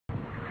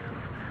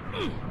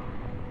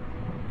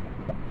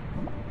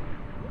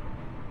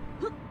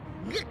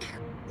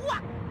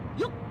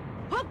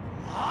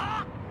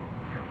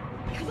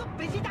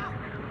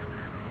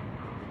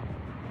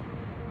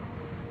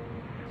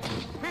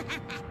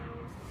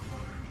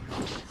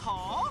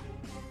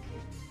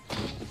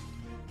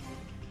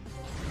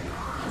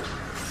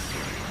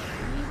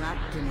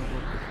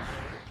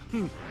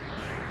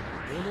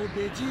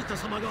ベジータ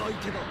様が相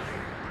手だ。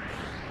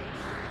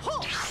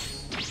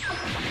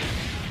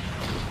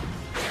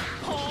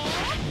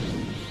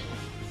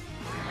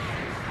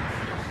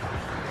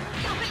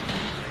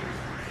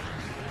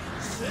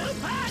ス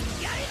ーパー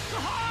ギャリック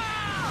ホー。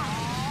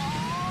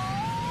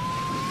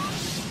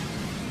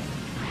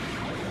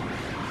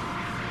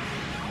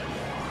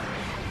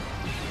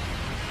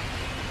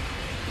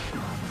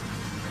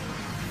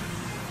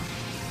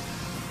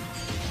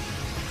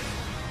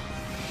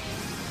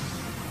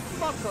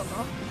バカ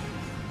な。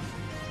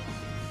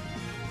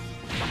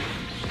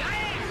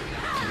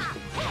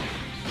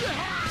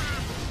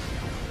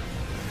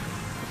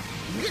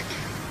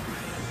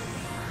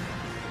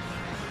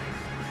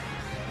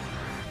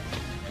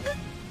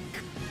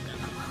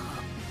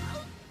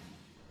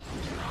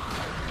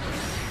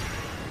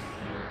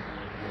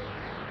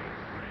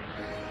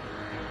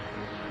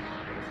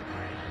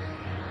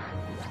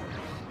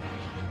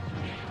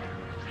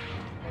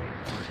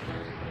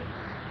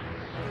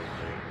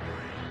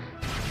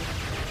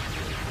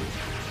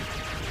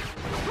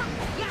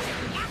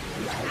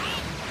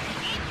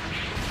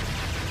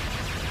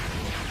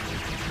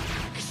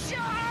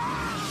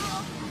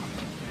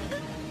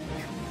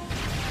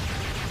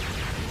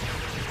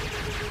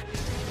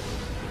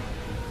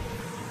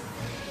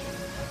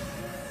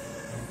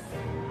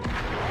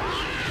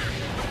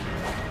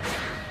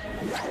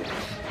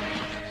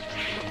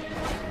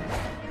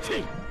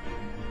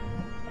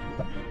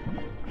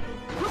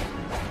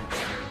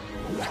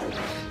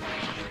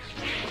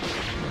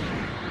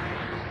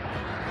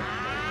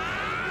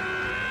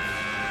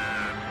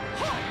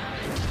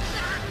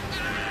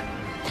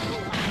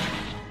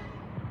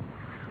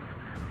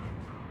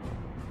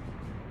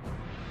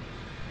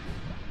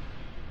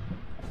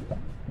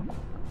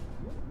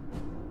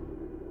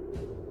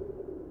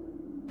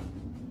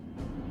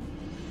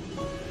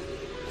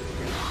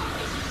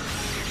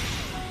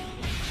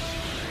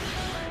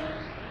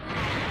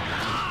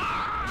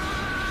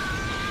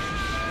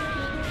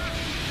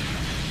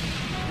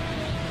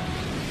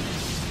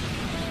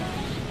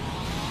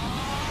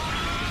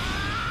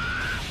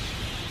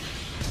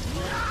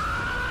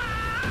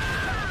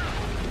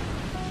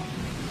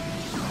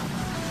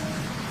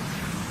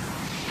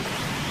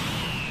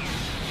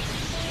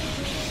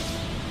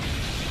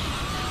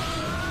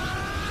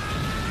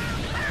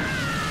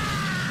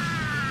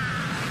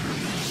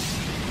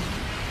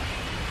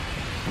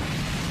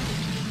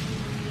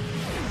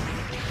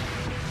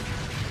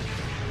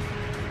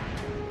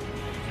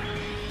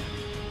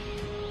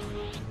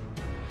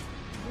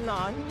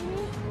何？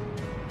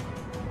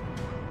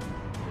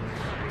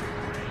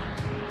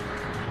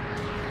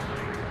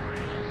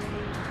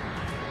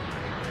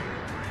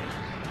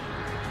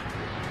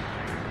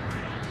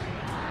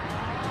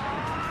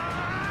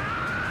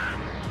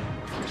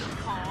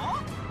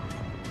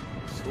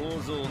想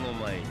像の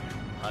前に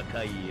破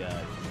壊ある。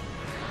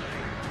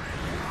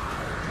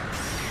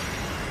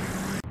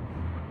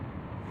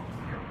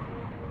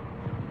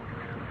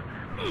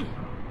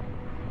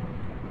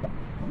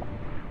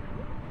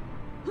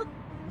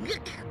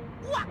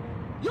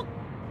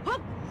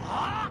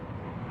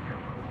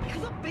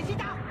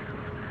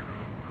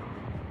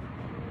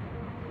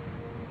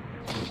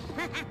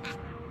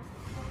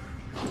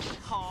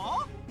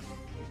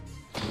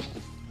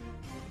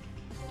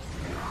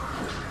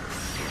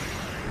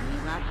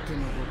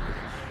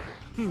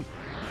こ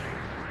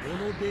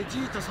のベジ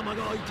ータ様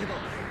が相手だ。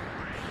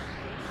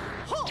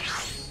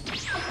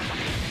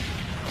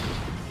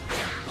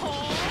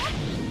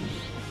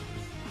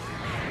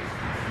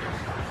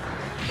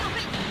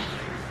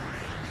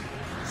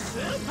ス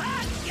ーパ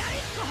ーギャリッ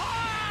クホー。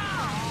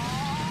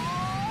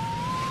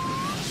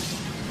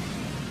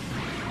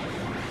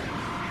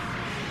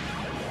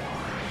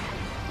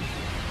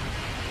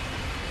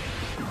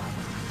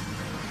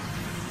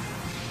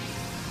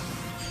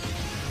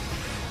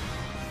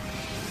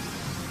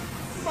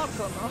バ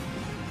カな。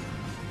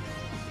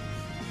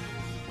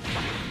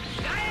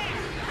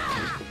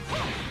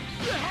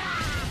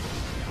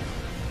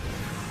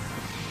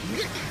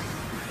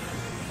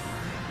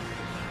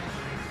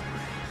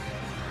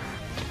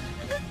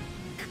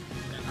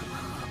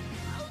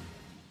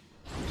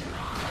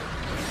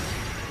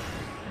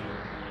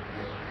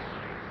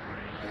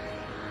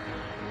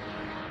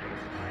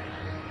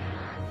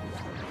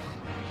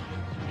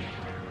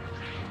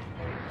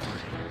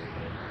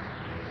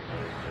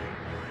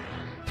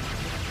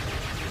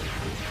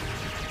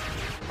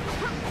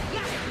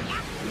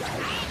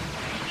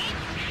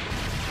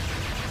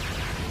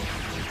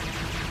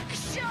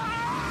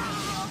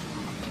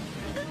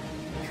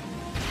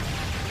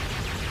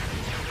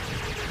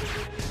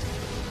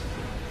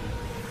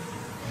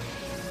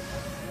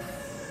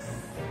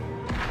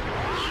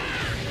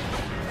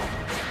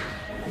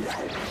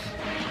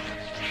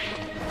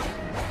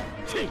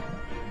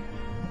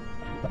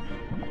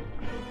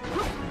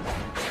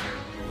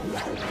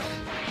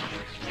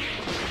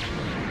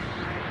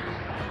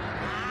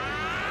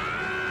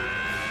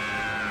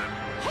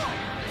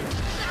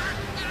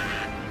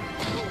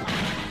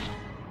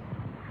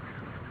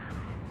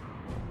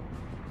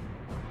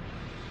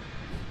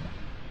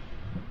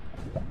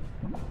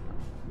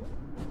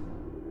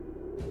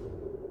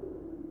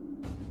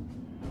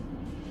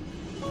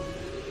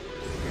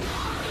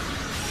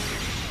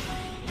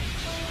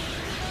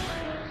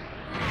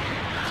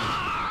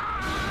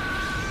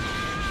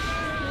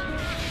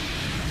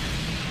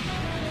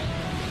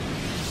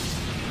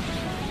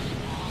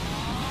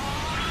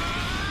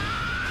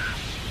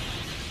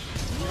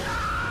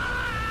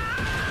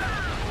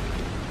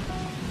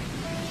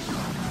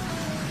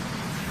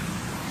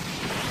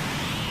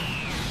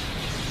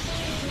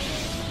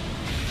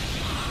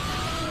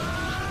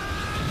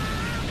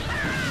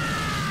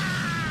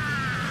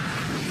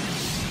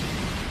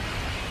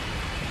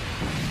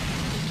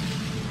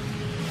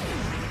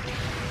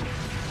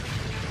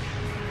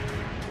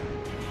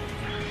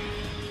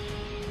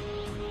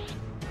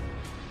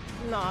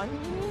何？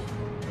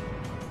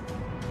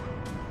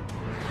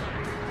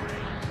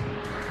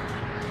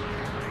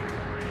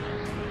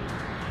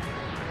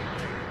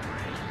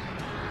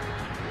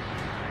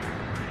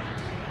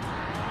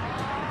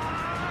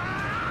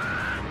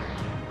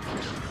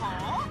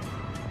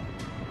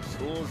想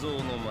像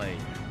の前に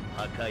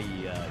破壊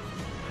あり。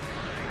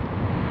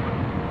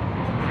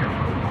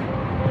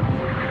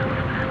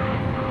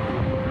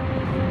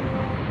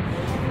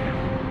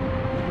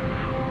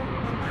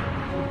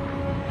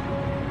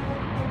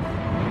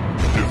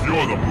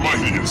You're the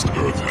mightiest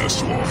Earth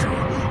has to offer.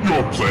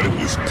 Your planet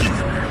is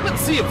doomed. Let's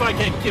see if I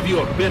can't give you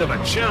a bit of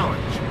a challenge.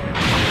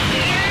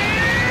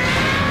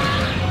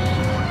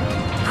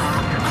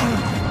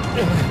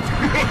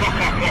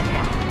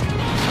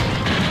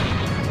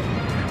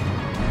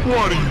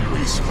 Why do you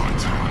waste my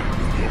time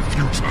with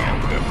your futile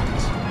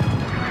efforts?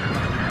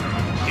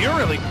 You're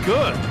really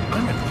good.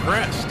 I'm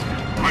impressed.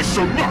 I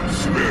shall not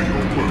spare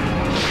your work.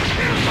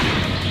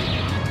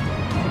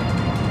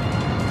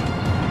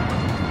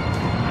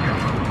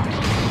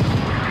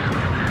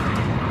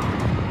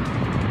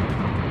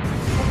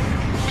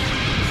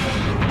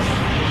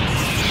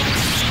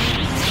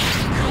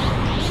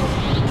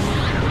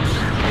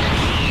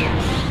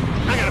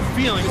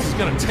 Feeling this is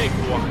gonna take a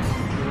while.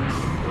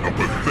 A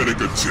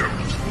pathetic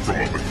attempt from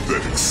a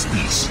pathetic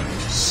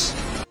species.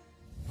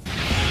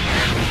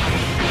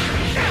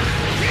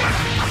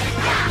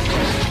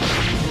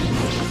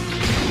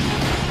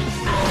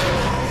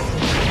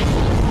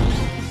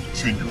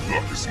 Continued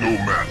luck is no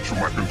match for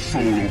my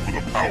control over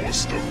the Power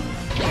Stone.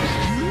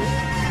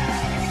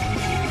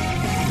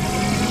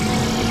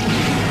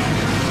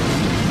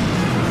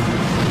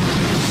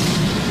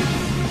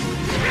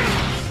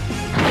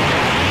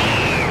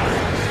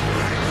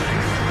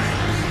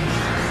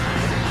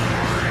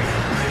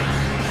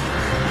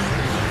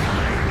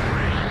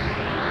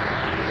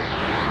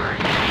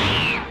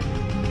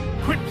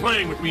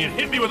 Playing with me and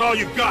hit me with all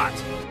you've got.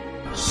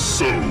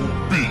 So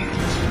be it.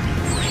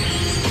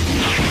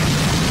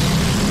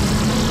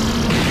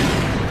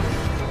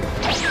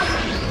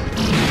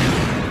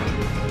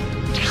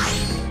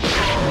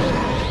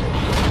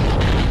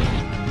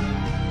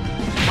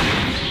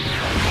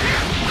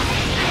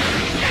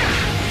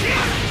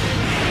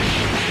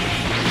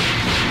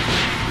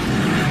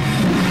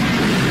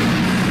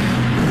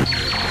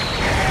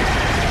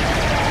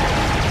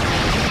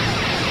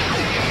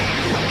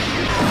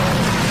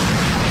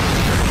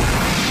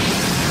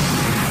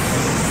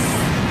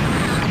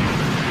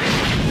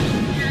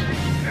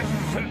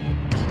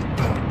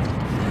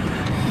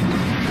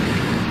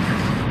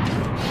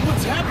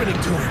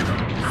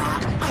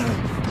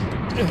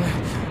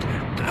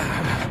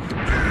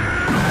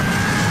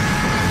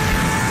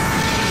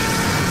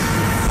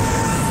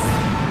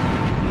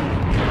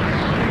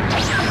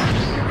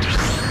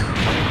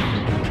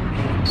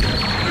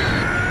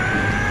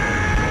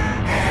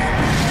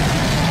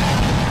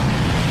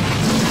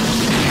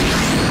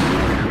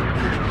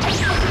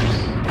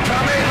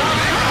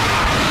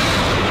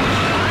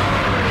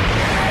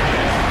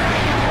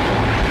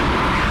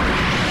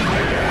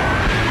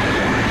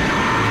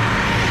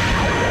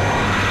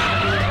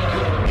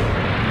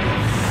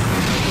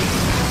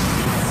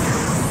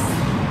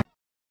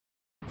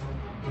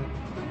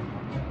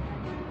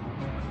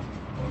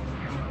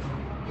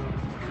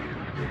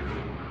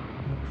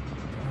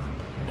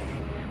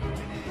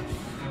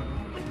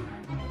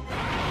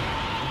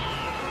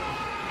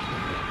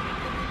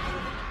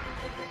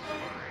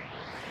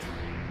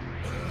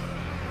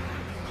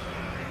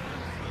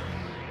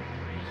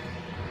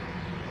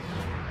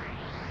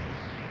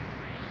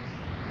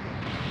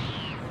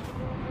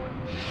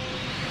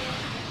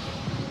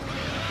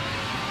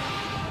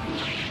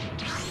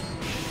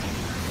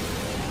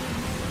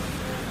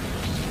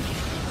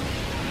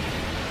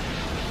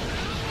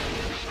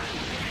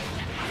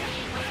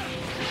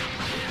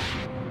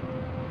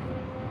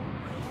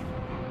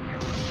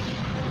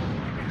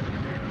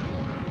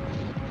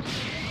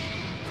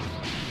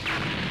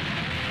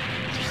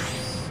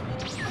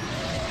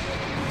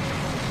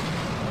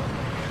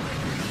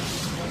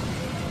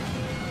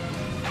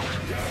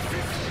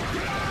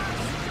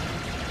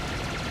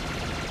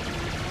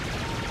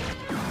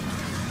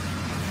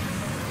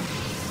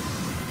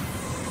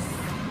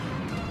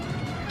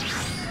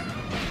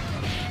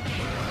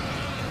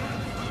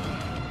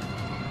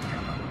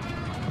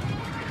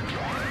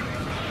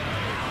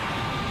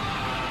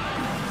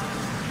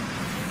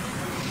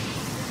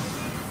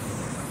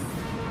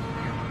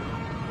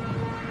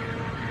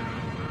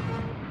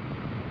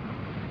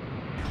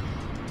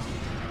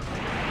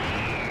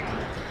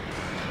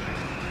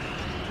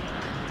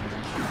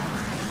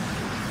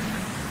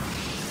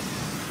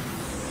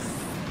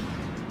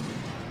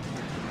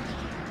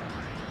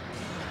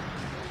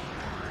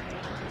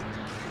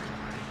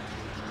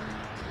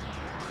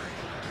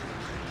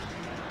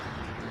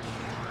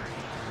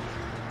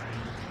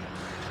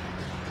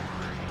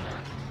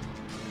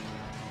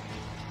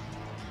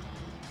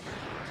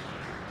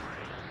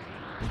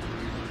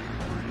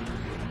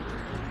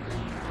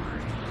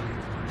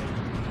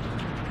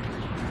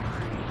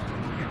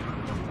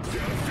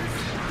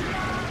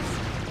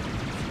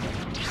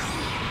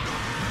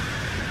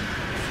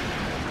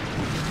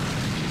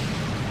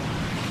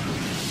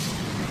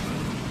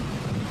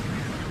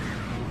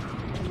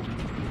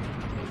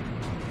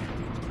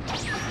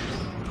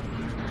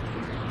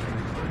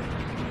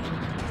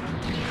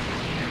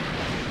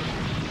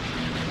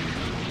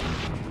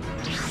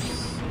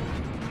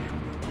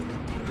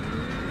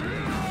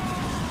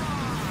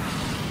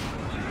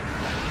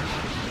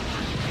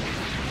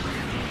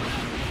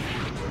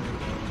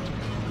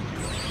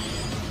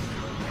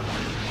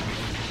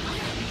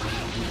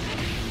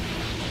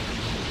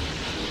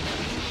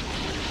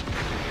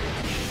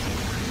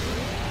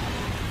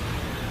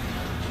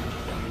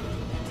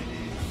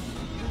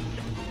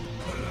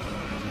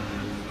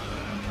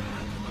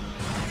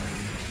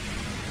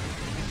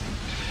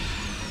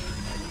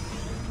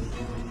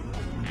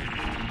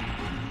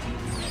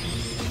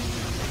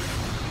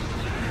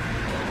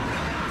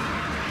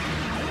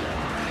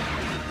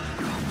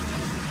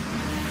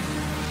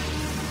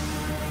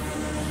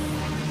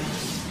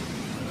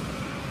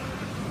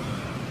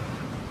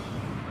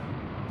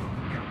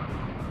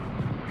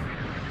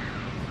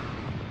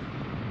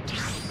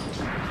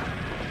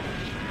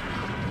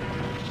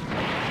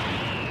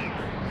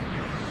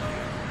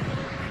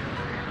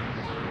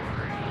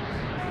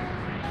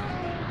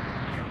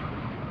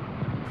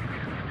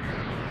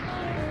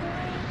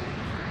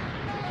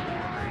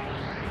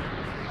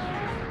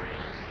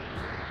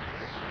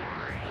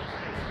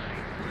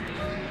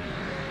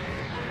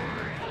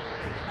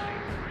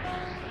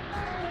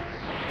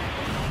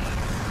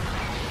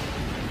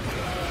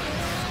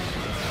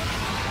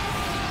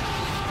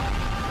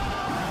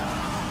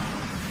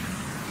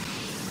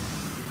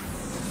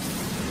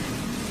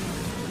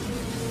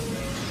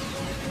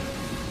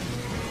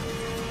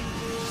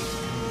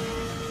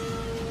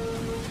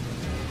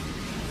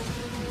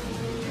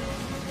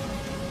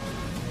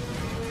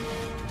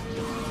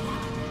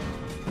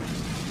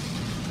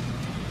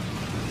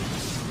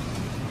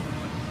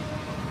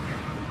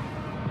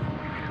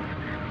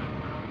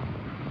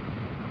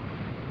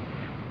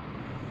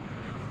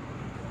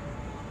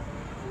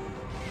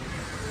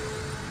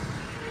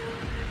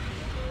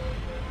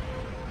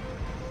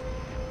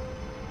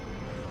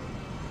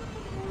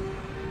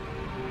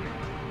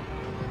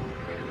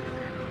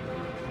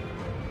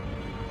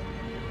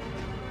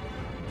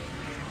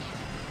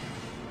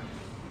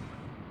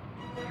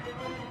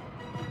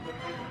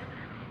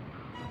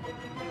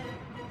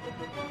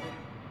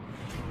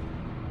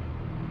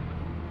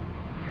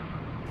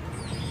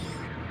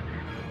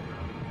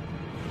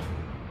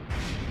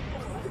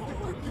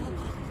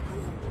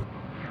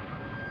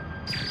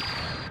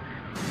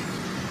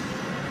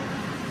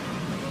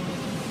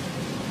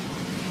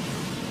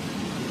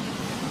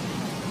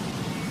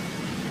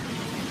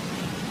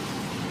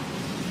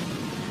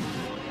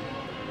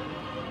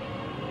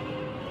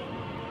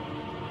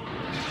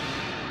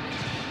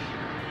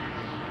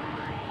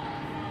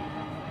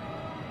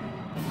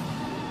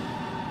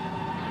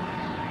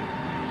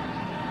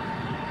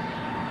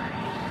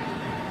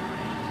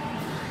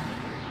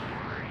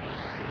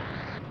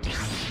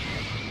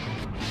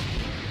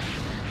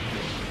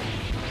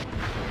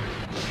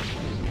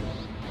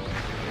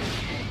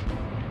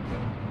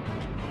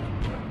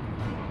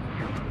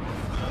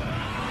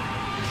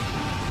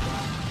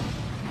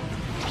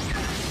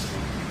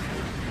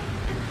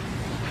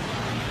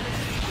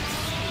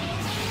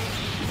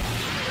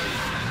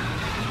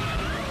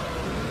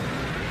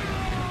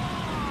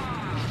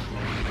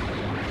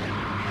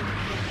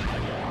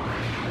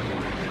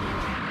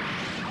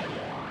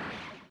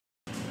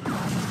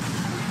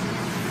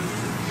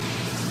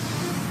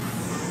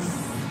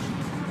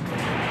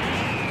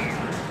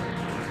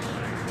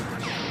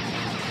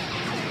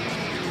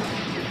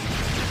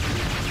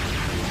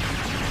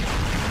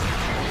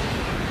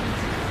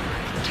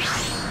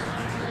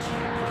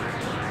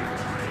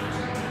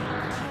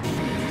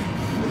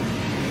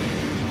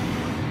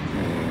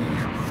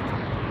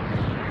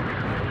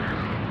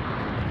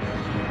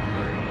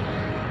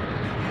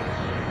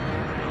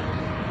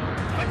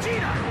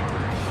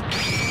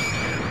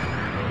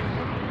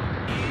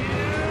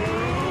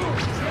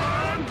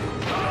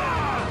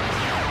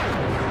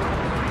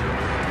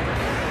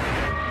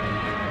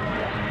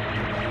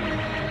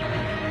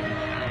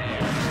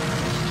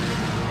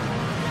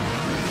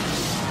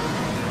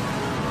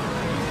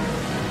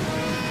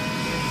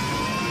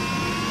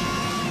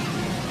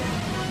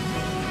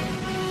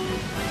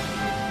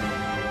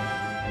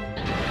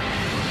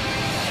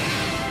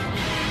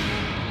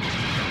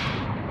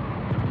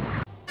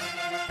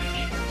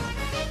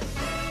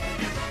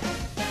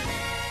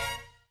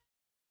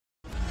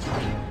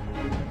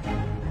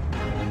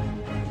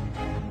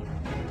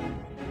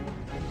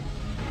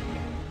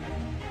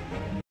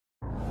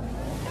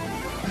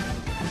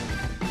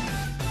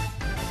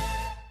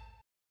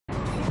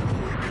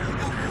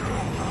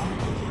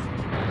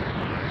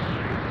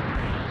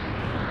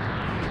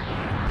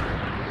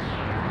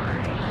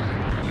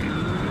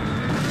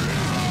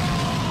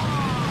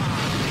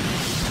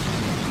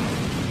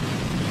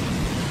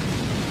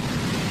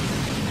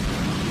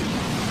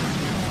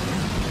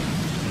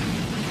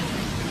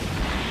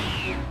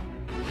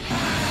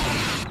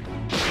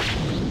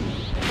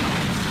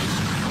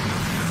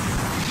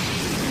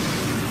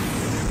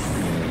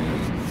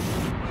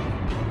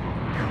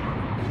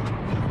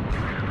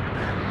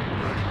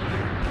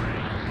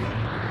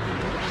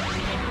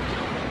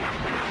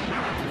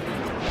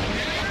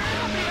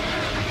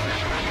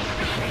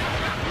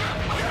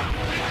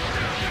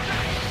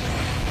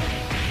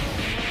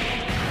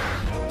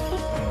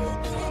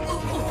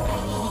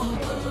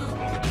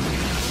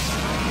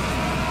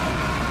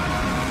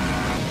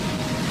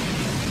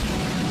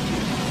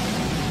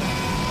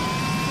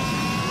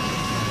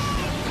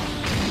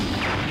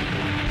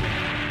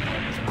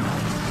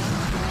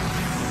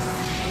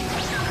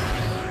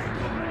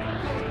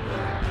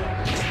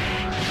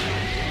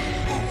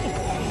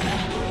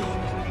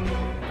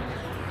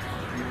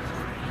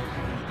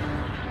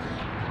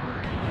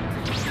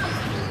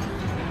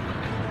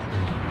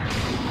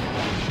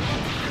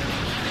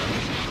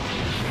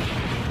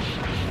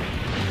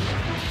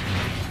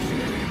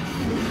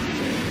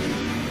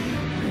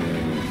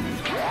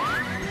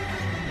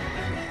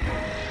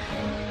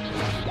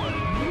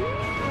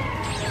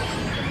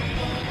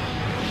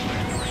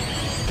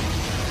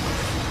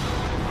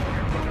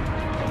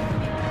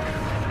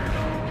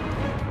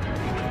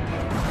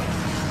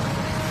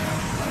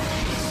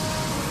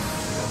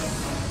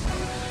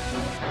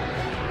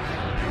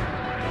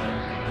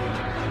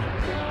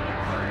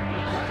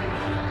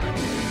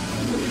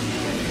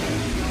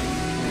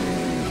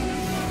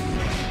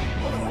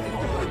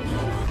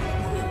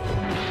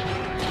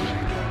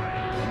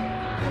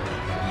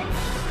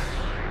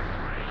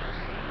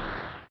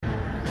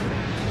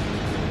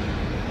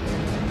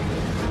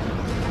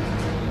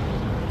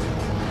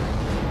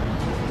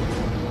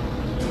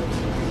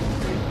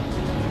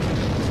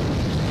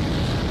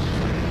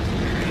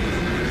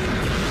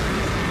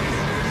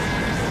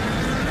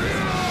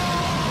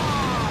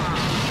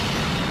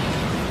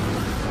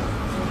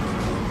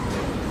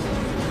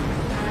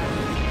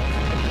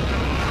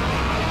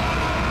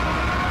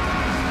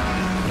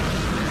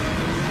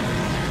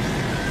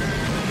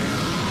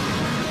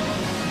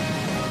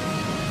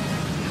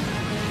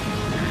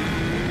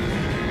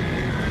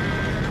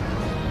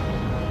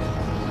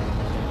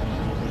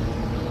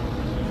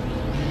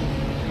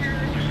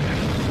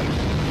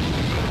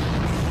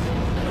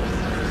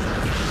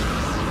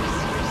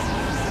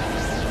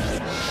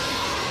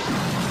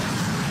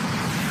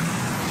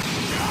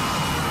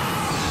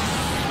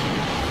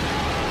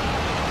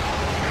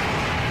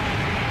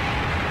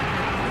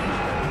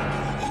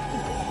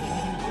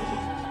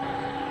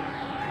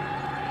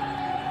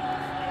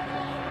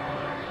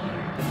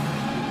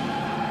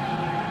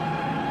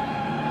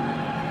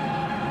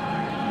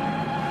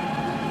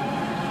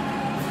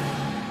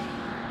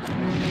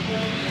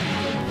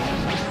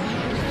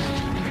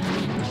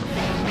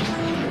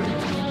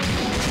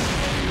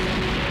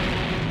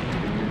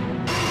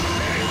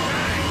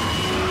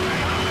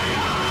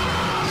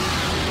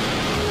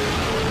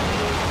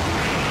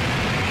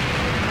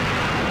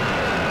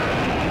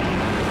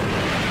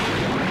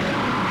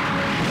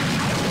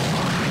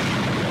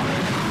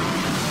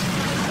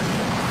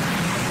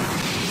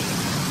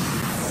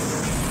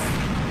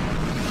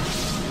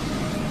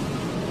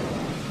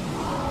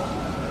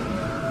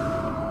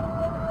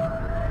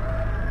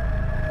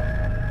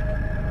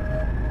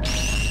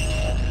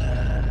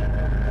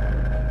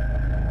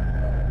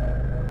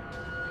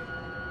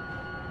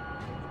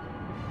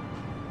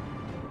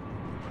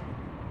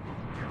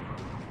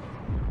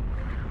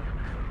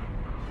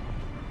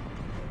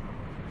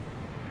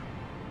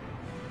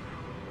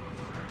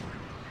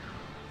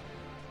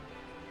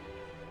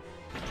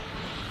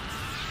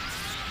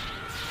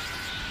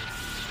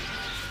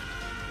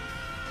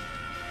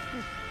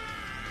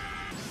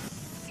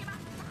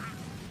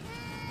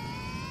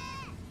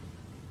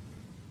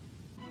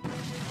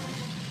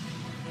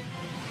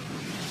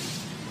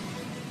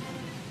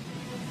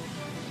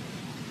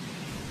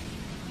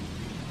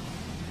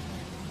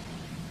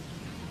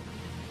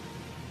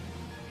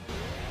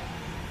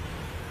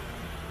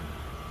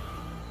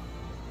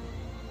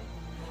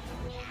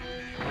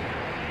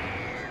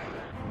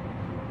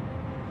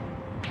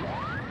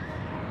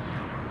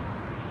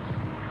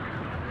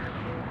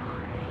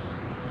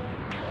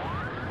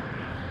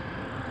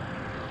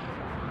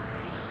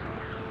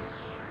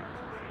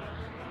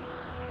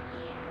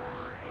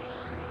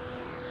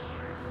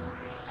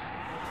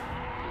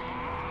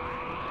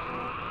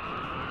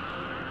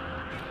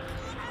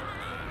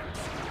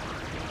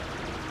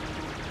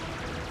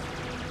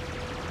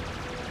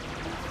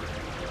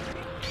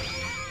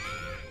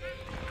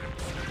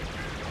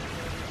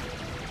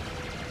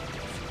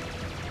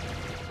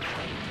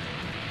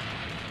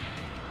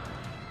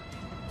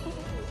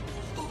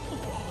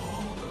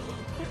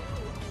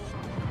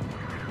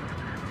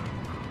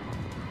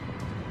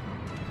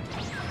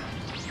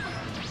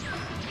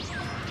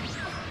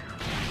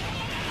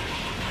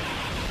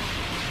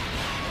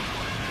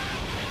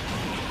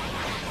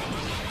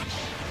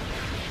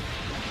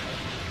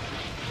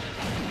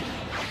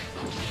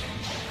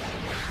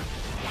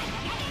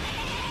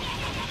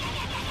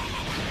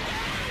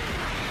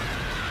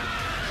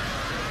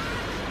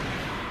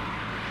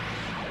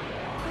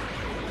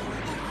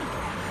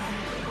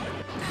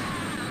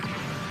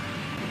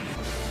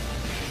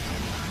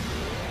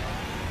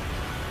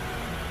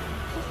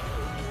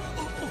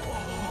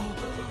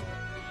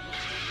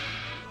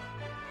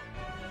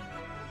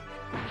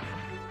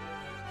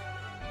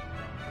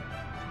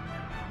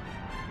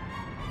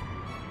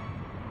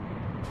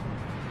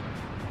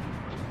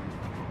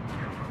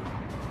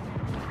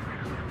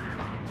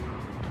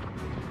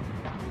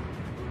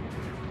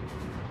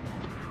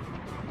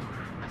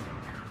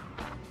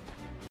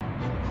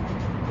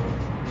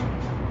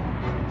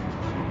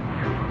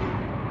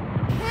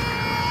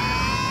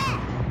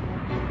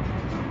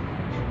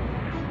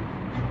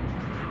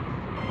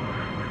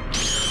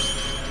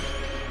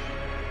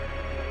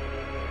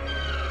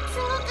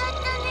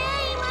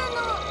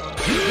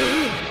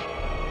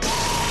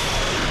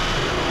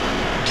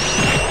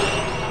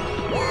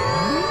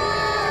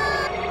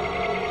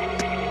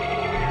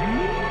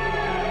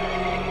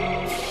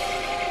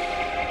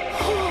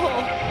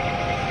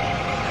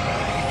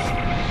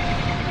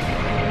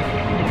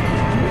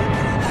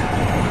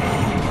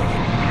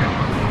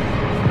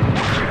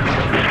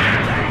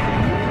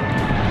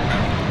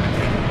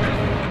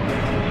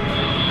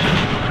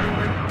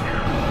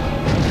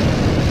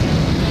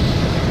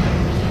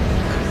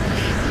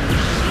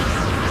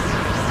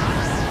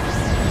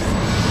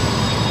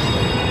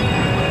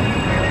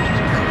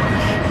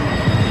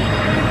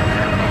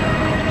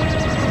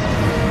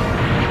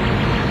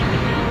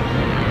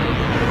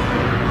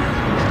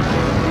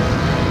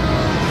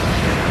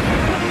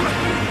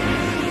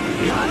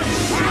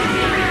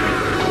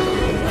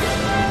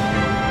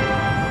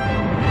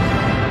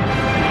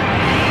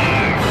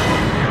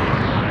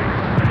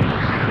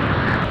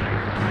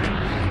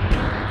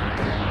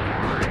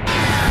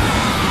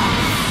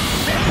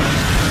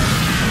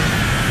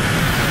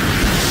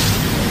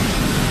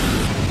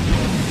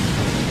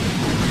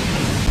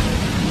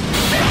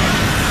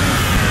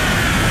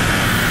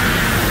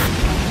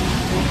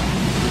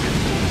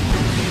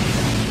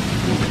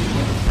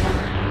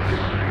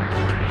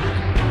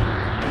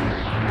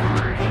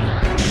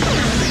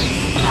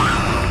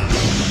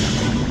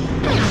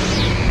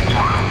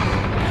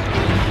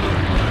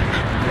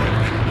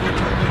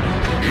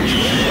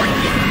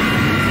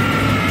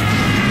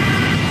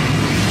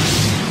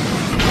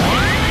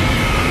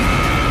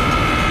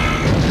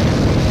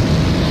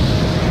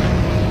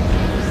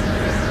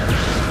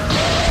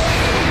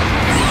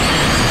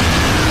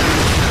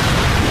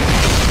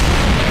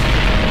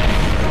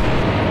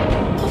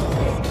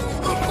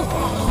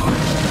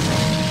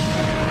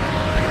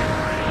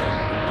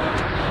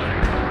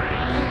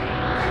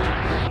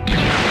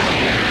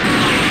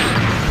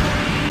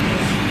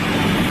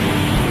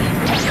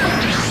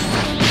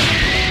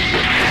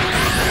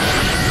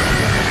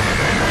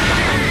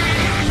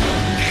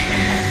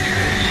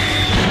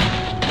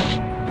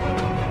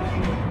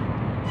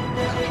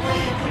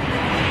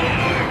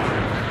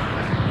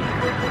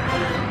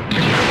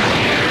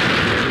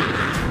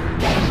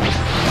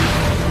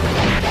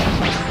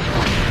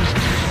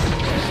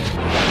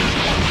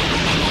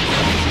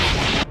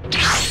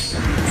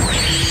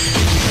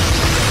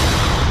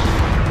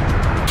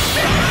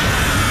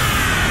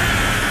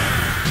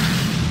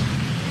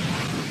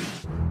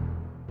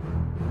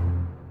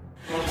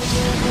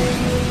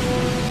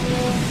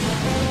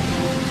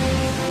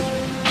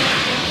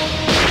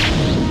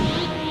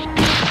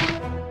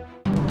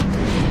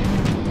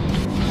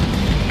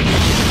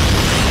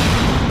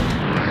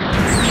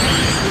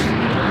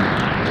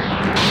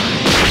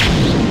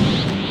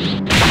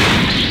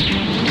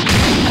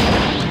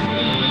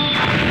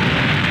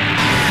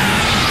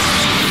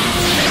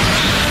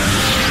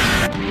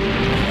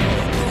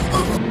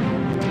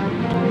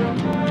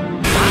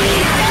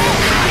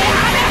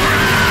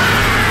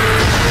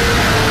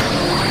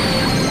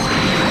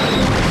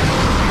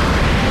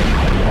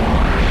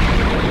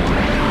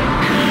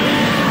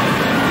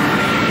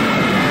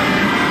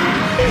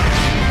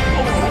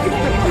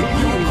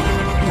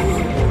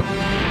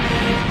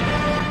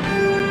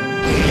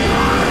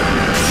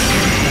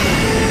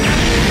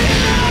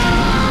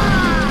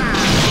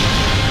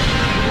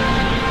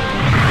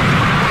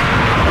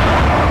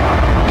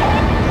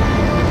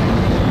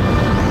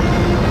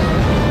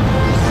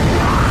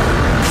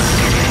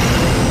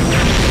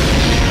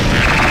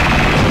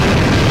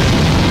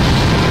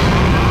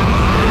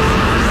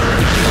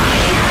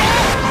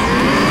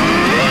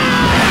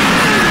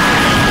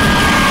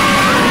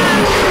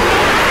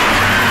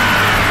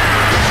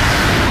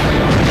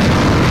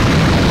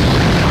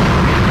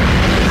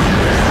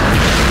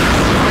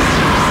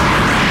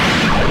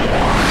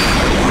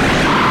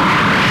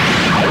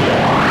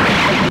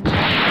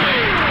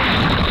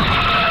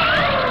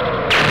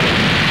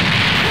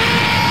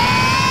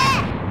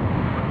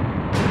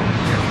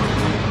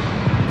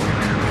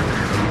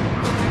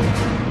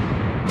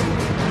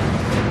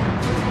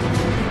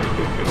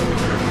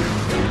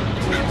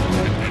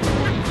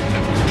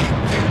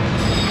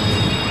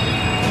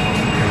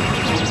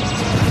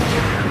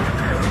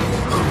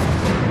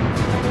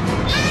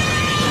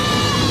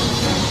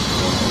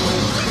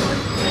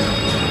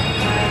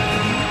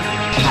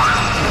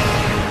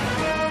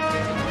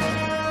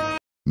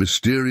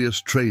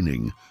 mysterious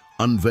training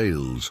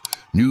unveils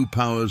new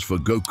powers for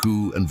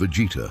Goku and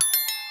Vegeta.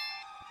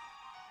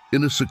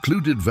 In a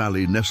secluded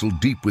valley nestled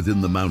deep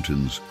within the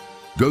mountains,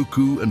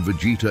 Goku and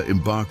Vegeta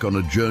embark on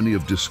a journey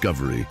of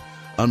discovery,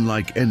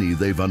 unlike any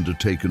they've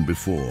undertaken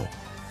before.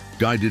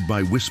 Guided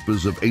by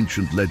whispers of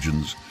ancient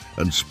legends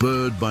and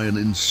spurred by an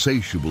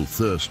insatiable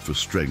thirst for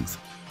strength,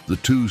 the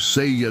two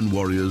Saiyan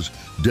warriors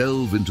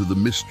delve into the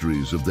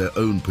mysteries of their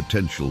own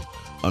potential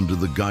under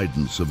the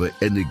guidance of an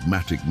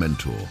enigmatic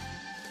mentor.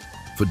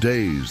 For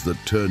days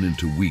that turn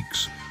into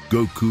weeks,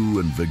 Goku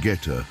and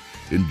Vegeta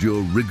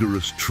endure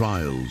rigorous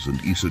trials and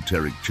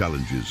esoteric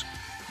challenges,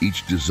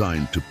 each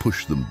designed to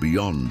push them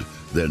beyond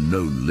their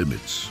known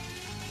limits.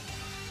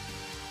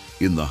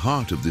 In the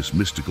heart of this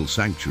mystical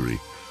sanctuary,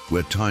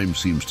 where time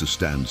seems to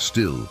stand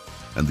still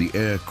and the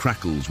air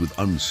crackles with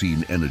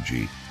unseen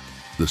energy,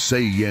 the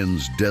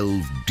Saiyans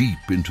delve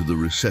deep into the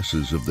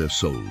recesses of their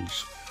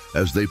souls.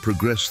 As they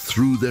progress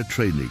through their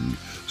training,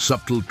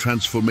 subtle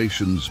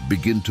transformations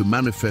begin to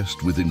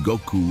manifest within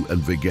Goku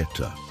and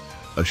Vegeta.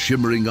 A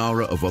shimmering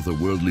aura of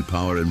otherworldly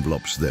power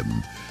envelops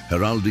them,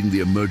 heralding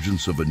the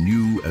emergence of a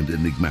new and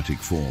enigmatic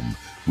form.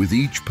 With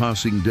each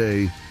passing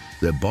day,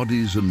 their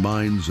bodies and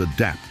minds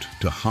adapt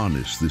to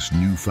harness this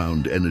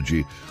newfound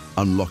energy,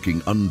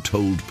 unlocking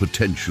untold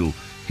potential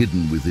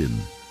hidden within.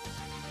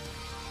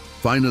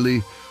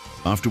 Finally,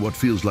 after what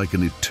feels like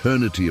an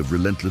eternity of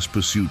relentless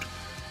pursuit,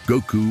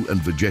 Goku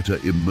and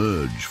Vegeta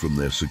emerge from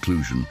their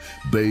seclusion,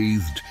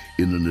 bathed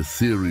in an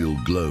ethereal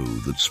glow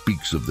that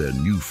speaks of their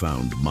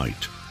newfound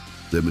might.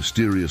 Their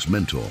mysterious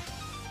mentor,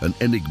 an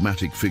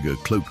enigmatic figure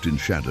cloaked in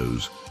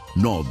shadows,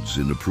 nods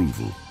in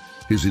approval,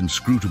 his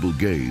inscrutable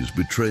gaze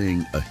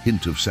betraying a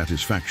hint of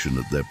satisfaction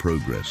at their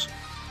progress.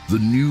 The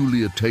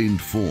newly attained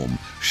form,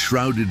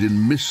 shrouded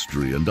in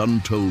mystery and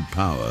untold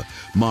power,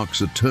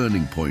 marks a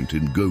turning point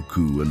in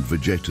Goku and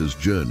Vegeta's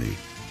journey.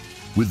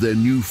 With their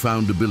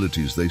newfound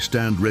abilities, they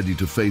stand ready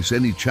to face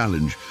any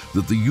challenge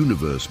that the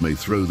universe may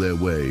throw their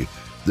way,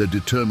 their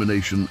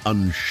determination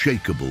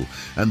unshakable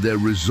and their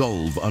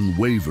resolve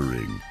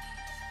unwavering.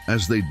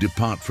 As they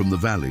depart from the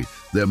valley,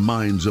 their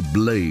minds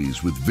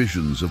ablaze with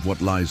visions of what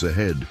lies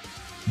ahead.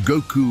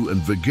 Goku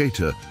and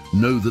Vegeta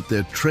know that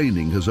their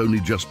training has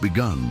only just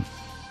begun.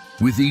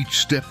 With each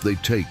step they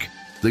take,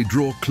 they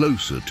draw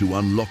closer to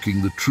unlocking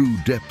the true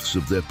depths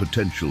of their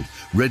potential,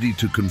 ready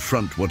to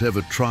confront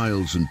whatever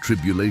trials and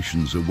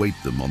tribulations await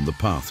them on the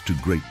path to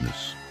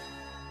greatness.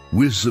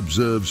 Whis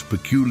observes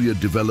peculiar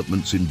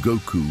developments in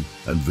Goku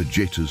and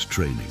Vegeta's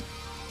training.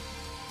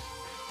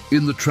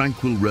 In the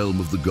tranquil realm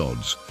of the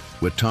gods,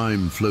 where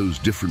time flows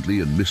differently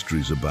and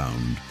mysteries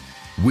abound,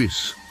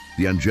 Whis,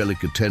 the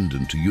angelic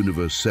attendant to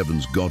Universe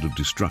 7's god of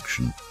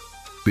destruction,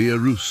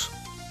 Beerus,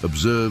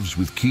 observes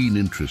with keen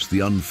interest the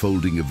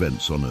unfolding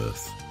events on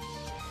Earth.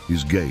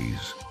 His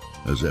gaze,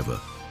 as ever,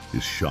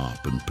 is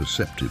sharp and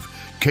perceptive,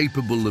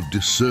 capable of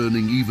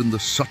discerning even the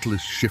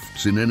subtlest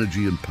shifts in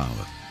energy and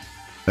power.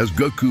 As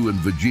Goku and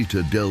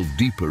Vegeta delve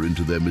deeper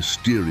into their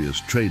mysterious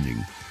training,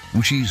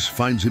 Whis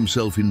finds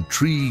himself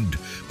intrigued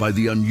by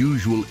the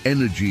unusual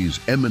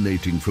energies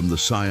emanating from the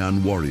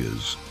Saiyan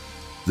warriors.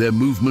 Their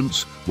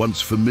movements,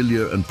 once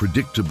familiar and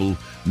predictable,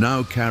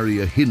 now carry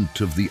a hint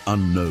of the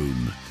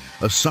unknown,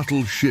 a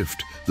subtle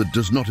shift that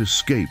does not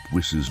escape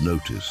Whis'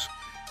 notice.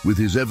 With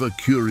his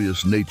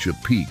ever-curious nature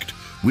piqued,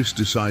 Whis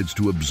decides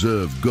to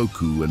observe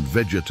Goku and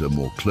Vegeta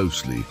more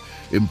closely,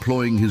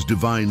 employing his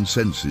divine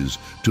senses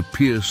to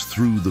pierce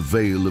through the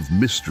veil of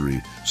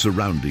mystery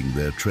surrounding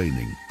their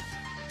training.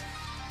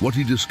 What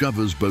he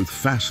discovers both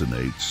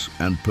fascinates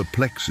and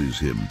perplexes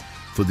him,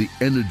 for the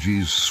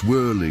energies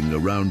swirling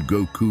around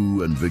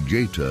Goku and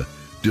Vegeta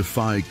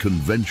defy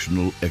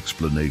conventional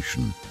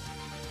explanation.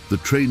 The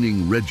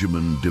training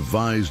regimen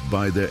devised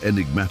by their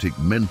enigmatic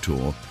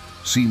mentor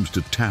seems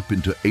to tap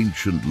into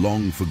ancient,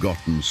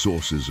 long-forgotten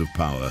sources of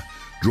power,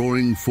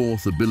 drawing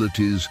forth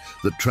abilities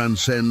that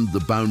transcend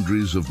the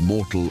boundaries of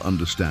mortal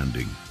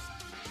understanding.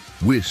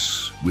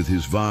 Whis, with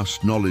his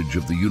vast knowledge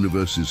of the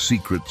universe's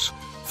secrets,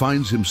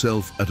 finds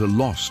himself at a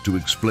loss to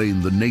explain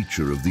the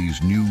nature of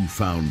these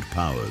newfound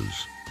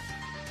powers.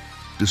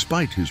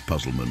 Despite his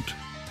puzzlement,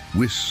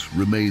 Whis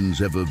remains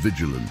ever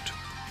vigilant,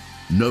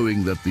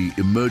 knowing that the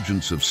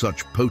emergence of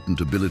such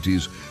potent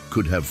abilities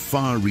could have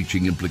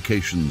far-reaching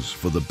implications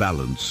for the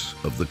balance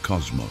of the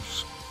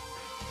cosmos.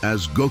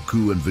 As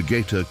Goku and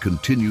Vegeta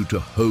continue to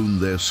hone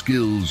their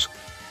skills,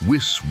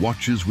 Whis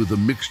watches with a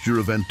mixture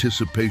of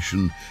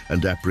anticipation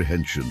and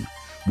apprehension,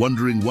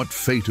 wondering what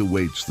fate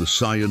awaits the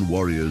Saiyan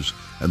warriors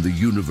and the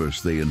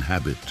universe they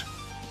inhabit.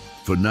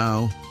 For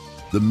now,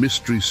 the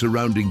mystery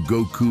surrounding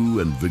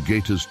Goku and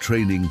Vegeta's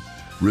training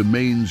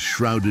remains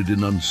shrouded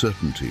in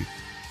uncertainty,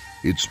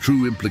 its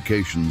true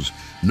implications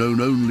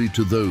known only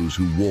to those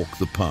who walk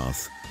the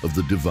path of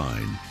the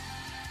divine.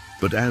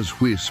 But as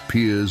Whis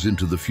peers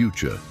into the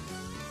future,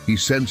 he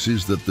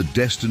senses that the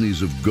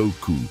destinies of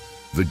Goku,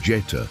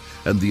 Vegeta,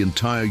 and the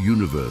entire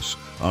universe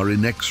are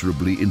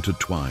inexorably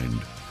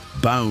intertwined.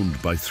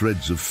 bound by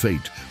threads of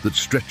fate that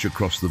stretch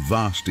across the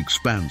vast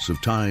expanse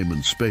of time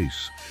and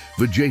space.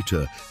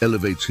 Vegeta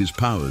elevates his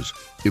powers,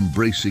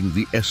 embracing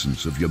the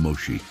essence of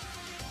Yamoshi.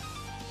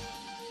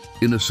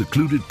 In a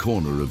secluded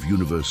corner of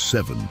Universe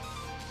 7,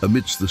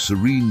 amidst the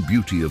serene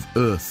beauty of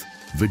Earth,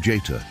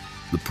 Vegeta,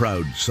 the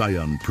proud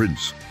Saiyan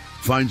prince,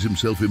 finds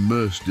himself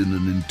immersed in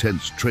an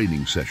intense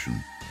training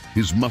session.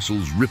 His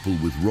muscles ripple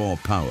with raw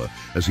power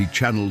as he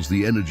channels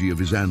the energy of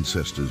his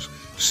ancestors,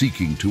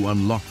 seeking to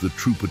unlock the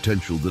true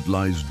potential that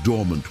lies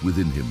dormant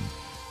within him.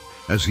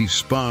 As he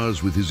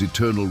spars with his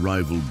eternal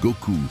rival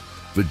Goku,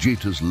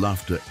 Vegeta's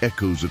laughter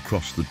echoes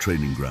across the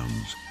training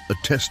grounds, a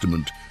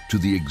testament to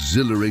the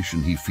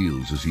exhilaration he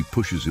feels as he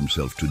pushes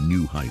himself to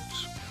new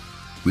heights.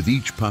 With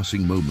each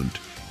passing moment,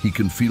 he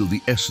can feel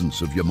the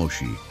essence of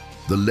Yamoshi,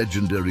 the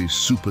legendary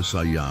Super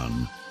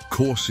Saiyan,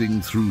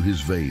 coursing through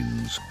his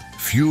veins,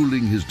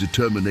 fueling his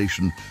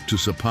determination to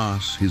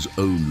surpass his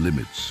own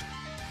limits.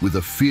 With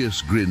a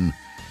fierce grin,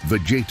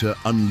 Vegeta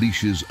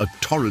unleashes a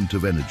torrent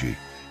of energy,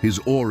 his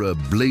aura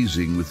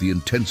blazing with the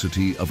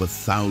intensity of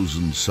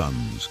 1,000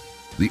 suns.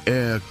 The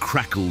air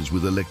crackles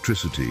with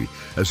electricity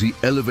as he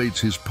elevates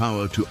his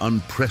power to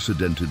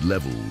unprecedented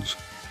levels,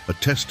 a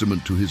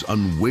testament to his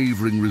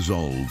unwavering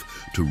resolve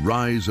to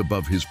rise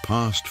above his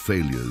past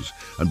failures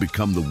and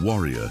become the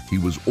warrior he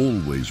was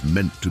always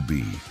meant to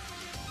be.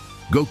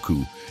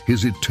 Goku,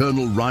 his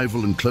eternal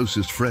rival and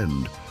closest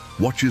friend,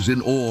 watches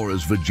in awe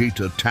as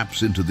Vegeta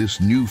taps into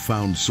this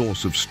newfound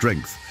source of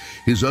strength,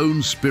 his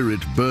own spirit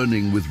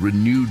burning with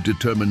renewed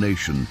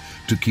determination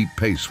to keep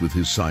pace with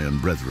his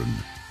Saiyan brethren.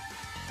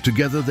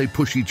 Together they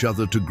push each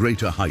other to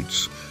greater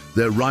heights,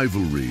 their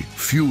rivalry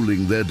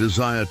fueling their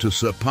desire to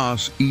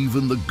surpass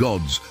even the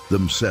gods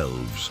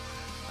themselves.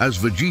 As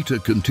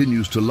Vegeta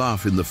continues to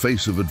laugh in the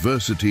face of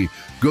adversity,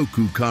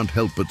 Goku can't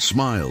help but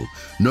smile,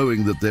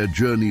 knowing that their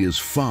journey is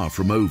far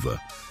from over.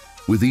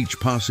 With each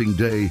passing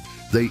day,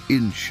 they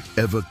inch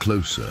ever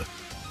closer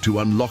to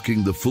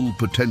unlocking the full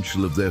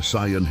potential of their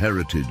Saiyan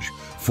heritage,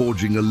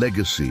 forging a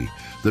legacy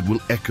that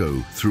will echo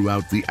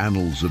throughout the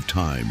annals of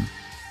time.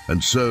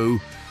 And so,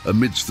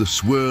 amidst the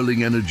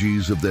swirling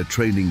energies of their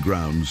training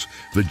grounds,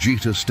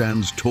 Vegeta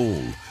stands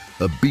tall,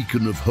 a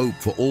beacon of hope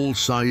for all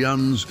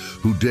Saiyans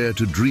who dare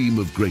to dream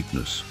of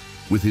greatness.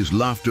 With his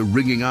laughter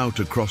ringing out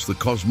across the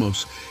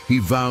cosmos, he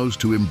vows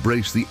to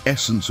embrace the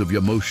essence of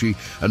Yamoshi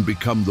and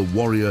become the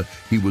warrior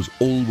he was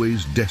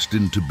always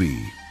destined to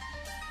be.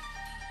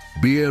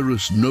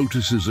 Beerus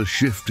notices a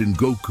shift in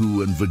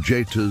Goku and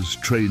Vegeta's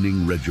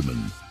training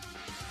regimen.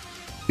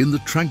 In the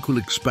tranquil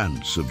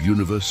expanse of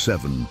Universe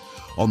 7,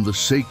 on the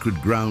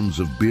sacred grounds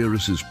of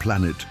Beerus's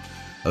planet,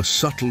 a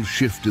subtle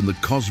shift in the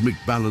cosmic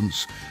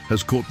balance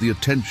has caught the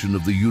attention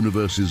of the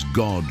universe's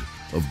god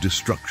of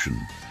destruction.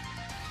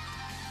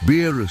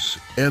 Beerus,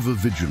 ever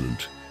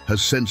vigilant,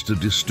 has sensed a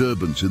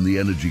disturbance in the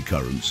energy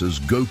currents as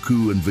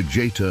Goku and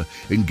Vegeta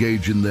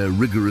engage in their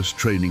rigorous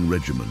training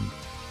regimen.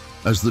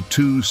 As the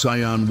two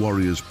Saiyan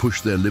warriors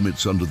push their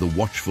limits under the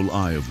watchful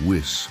eye of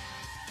Whis,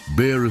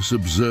 Beerus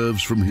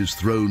observes from his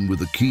throne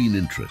with a keen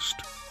interest.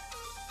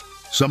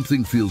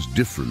 Something feels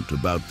different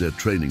about their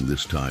training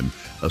this time,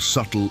 a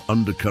subtle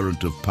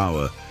undercurrent of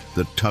power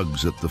that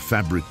tugs at the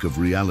fabric of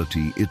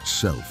reality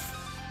itself.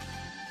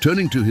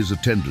 Turning to his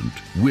attendant,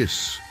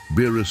 Whis,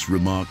 Beerus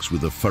remarks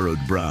with a furrowed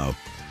brow,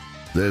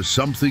 "There's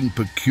something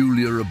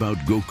peculiar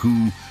about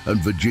Goku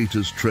and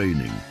Vegeta's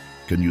training.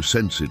 Can you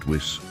sense it,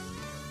 Whis?"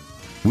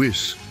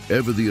 Whis,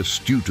 ever the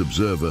astute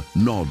observer,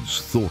 nods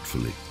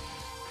thoughtfully.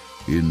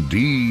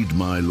 "Indeed,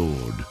 my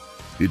lord.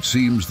 It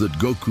seems that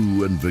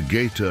Goku and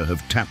Vegeta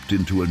have tapped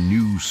into a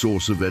new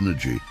source of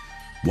energy,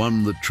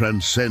 one that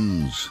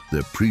transcends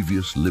their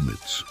previous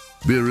limits."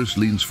 Beerus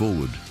leans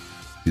forward,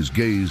 his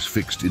gaze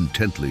fixed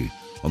intently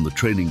on the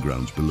training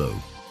grounds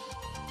below.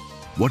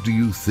 "What do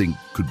you think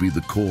could be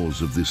the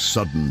cause of this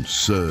sudden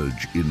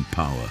surge in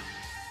power?"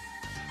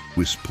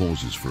 Whis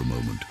pauses for a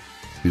moment,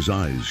 his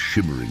eyes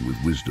shimmering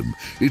with wisdom.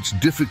 "It's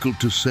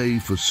difficult to say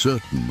for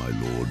certain, my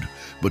lord,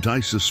 but I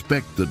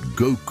suspect that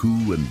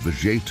Goku and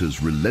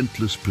Vegeta's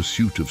relentless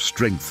pursuit of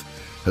strength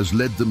has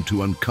led them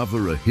to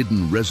uncover a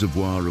hidden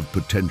reservoir of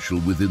potential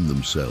within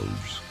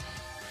themselves."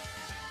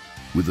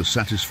 With a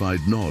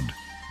satisfied nod,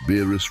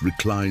 Beerus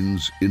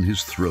reclines in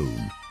his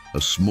throne, a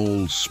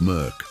small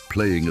smirk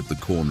playing at the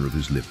corner of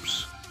his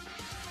lips.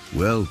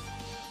 "Well,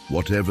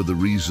 whatever the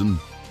reason,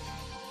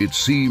 it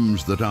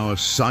seems that our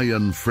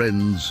Saiyan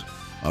friends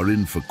are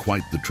in for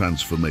quite the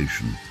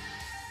transformation.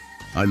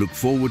 I look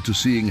forward to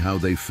seeing how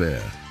they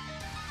fare."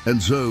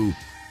 And so,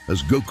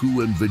 as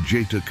Goku and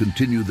Vegeta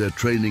continue their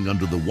training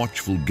under the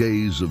watchful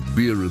gaze of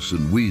Beerus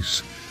and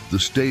Whis, the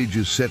stage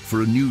is set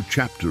for a new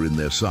chapter in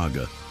their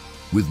saga.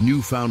 With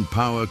newfound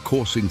power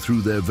coursing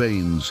through their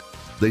veins,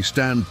 they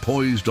stand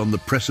poised on the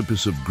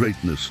precipice of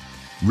greatness,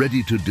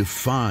 ready to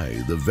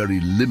defy the very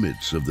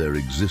limits of their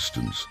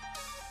existence.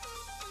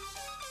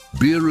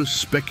 Beerus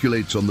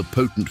speculates on the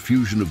potent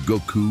fusion of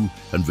Goku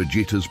and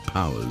Vegeta's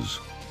powers.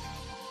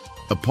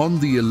 Upon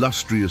the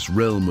illustrious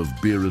realm of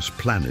Beerus'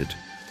 planet,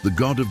 The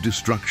god of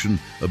destruction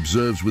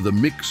observes with a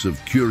mix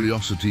of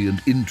curiosity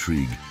and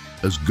intrigue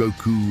as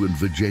Goku and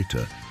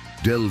Vegeta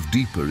delve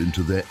deeper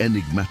into their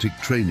enigmatic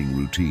training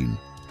routine.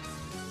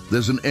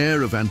 There's an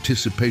air of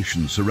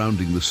anticipation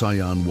surrounding the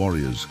Saiyan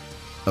warriors,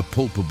 a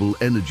palpable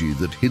energy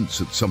that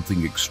hints at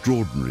something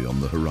extraordinary on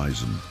the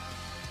horizon.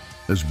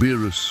 As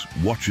Beerus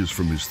watches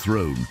from his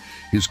throne,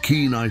 his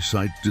keen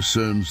eyesight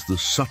discerns the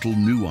subtle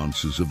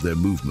nuances of their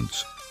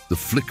movements, the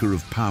flicker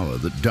of power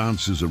that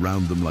dances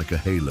around them like a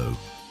halo.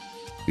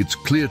 It's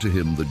clear to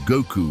him that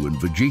Goku and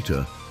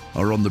Vegeta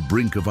are on the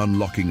brink of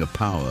unlocking a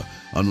power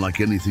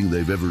unlike anything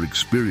they've ever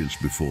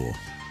experienced before.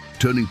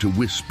 Turning to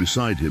Whis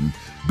beside him,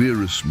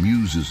 Beerus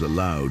muses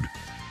aloud,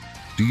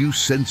 "Do you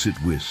sense it,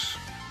 Whis?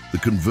 The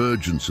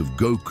convergence of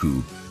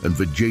Goku and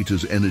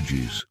Vegeta's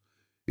energies.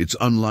 It's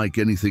unlike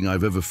anything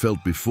I've ever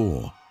felt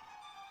before."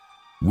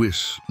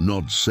 Whis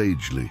nods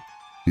sagely,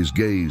 his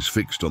gaze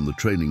fixed on the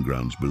training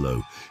grounds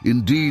below.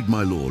 "Indeed,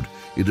 my lord,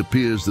 it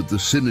appears that the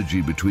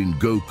synergy between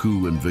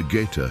Goku and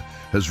Vegeta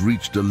has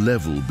reached a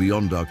level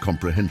beyond our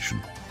comprehension.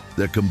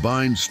 Their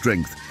combined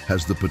strength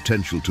has the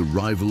potential to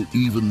rival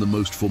even the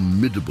most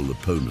formidable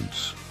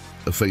opponents."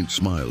 A faint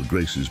smile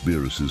graces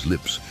Beerus's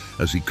lips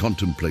as he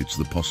contemplates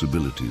the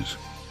possibilities.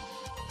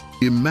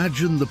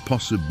 "Imagine the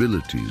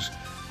possibilities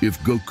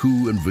if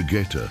Goku and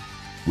Vegeta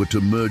were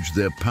to merge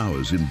their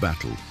powers in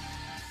battle.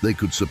 They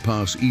could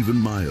surpass even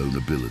my own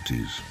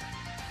abilities."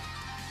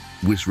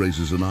 Whis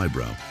raises an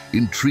eyebrow,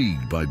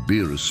 intrigued by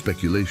Beerus'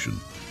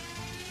 speculation.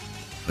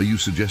 "Are you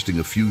suggesting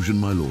a fusion,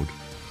 my lord?"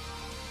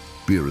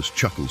 Beerus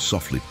chuckles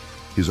softly,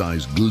 his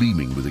eyes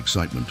gleaming with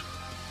excitement.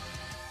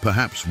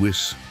 "Perhaps,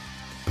 Whis,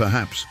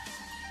 perhaps.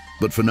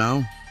 But for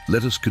now,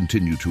 let us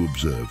continue to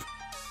observe.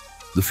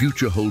 The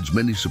future holds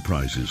many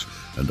surprises,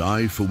 and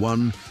I, for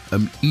one,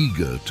 am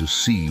eager to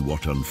see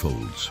what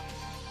unfolds."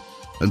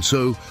 And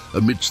so,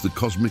 amidst the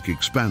cosmic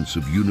expanse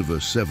of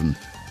Universe 7,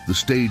 the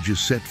stage is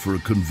set for a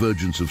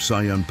convergence of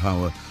Saiyan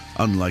power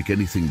unlike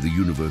anything the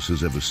universe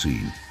has ever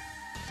seen.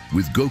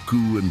 With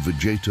Goku and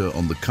Vegeta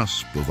on the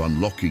cusp of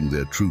unlocking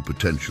their true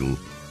potential,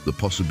 the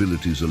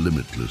possibilities are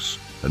limitless,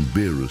 and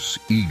Beerus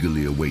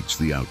eagerly awaits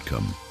the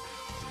outcome.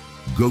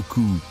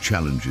 Goku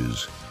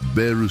challenges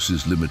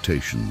Beerus's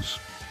limitations.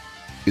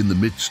 In the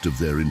midst of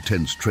their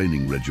intense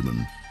training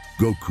regimen,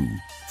 Goku,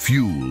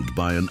 fueled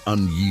by an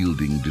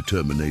unyielding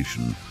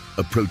determination,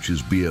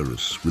 approaches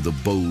Beerus with a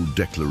bold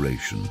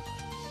declaration.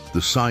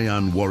 The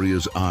Saiyan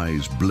warrior's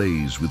eyes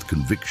blaze with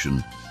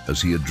conviction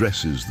as he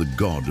addresses the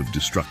god of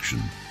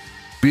destruction.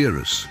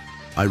 "Beerus,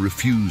 I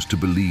refuse to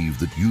believe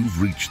that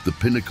you've reached the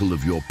pinnacle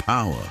of your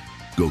power,"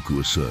 Goku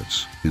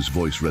asserts, his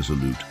voice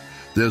resolute.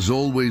 "There's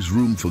always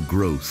room for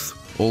growth,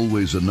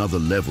 always another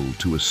level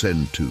to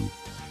ascend to."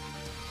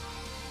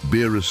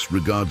 Beerus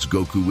regards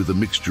Goku with a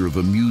mixture of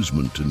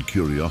amusement and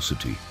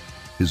curiosity,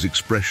 his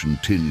expression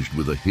tinged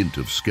with a hint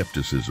of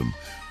skepticism.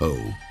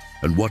 "Oh,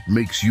 and what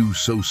makes you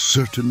so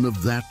certain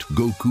of that,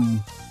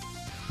 Goku?"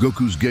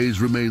 Goku's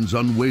gaze remains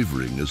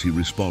unwavering as he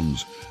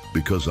responds,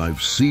 "Because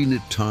I've seen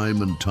it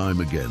time and time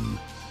again.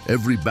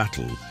 Every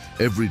battle,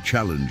 every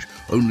challenge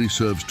only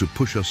serves to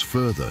push us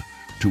further,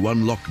 to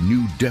unlock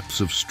new depths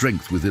of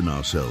strength within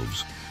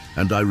ourselves,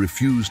 and I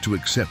refuse to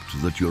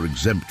accept that you're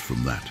exempt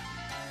from that."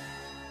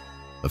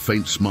 A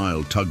faint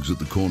smile tugs at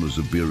the corners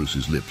of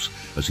Beerus's lips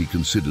as he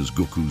considers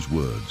Goku's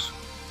words.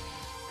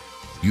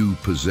 "You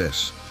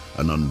possess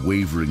an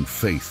unwavering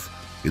faith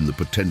in the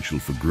potential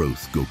for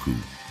growth, Goku.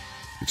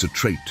 It's a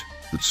trait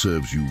that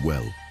serves you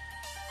well."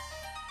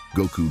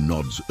 Goku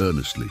nods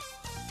earnestly,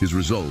 his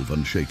resolve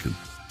unshaken.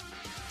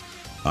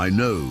 "I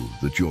know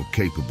that you're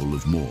capable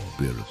of more,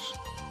 Beerus,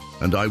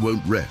 and I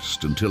won't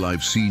rest until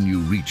I've seen you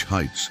reach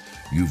heights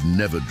you've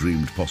never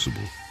dreamed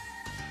possible."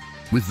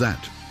 With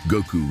that,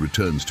 Goku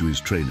returns to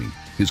his training,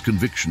 his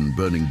conviction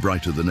burning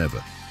brighter than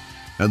ever.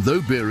 And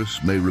though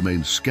Beerus may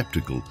remain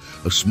skeptical,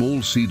 a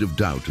small seed of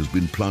doubt has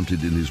been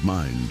planted in his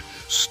mind,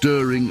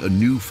 stirring a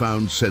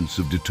newfound sense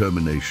of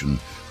determination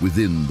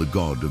within the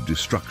god of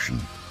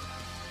destruction.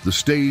 The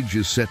stage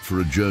is set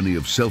for a journey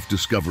of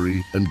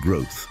self-discovery and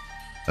growth,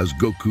 as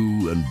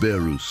Goku and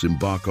Beerus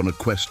embark on a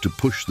quest to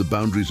push the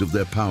boundaries of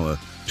their power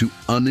to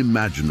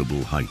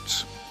unimaginable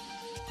heights.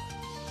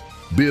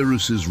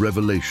 Beerus's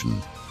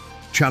revelation,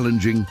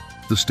 challenging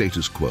the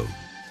status quo.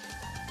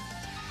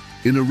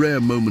 In a rare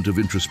moment of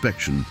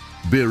introspection,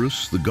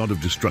 Beerus, the god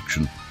of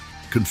destruction,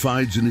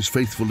 confides in his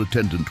faithful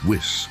attendant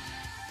Whis.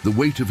 The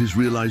weight of his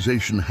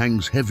realization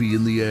hangs heavy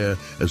in the air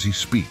as he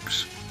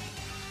speaks.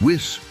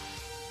 "Whis,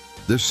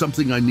 there's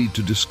something I need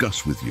to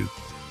discuss with you,"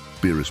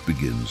 Beerus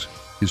begins,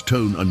 his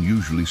tone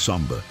unusually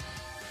somber.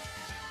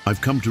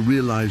 "I've come to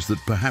realize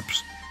that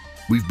perhaps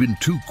we've been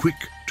too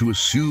quick to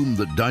assume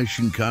that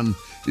Daishinkan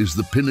is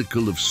the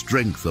pinnacle of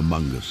strength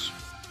among us."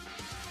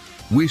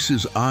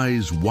 Whis's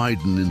eyes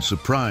widen in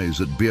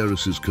surprise at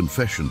Beerus's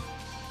confession.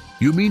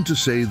 "You mean to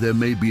say there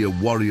may be a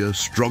warrior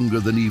stronger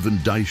than even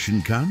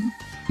Daishinkan?"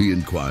 he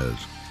inquires,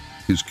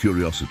 his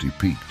curiosity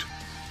piqued.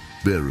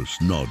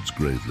 Beerus nods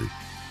gravely.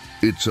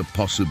 "It's a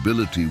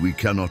possibility we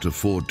cannot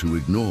afford to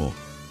ignore.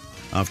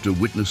 after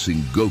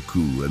witnessing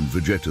Goku and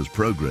Vegeta's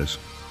progress,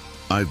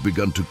 I've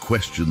begun to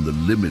question the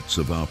limits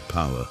of our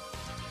power.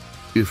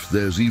 If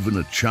there's even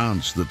a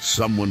chance that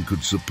someone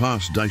could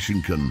surpass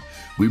Daishinkan,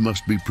 we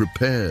must be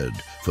prepared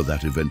for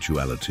that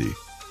eventuality.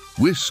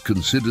 Whis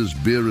considers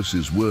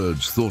Beerus's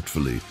words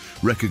thoughtfully,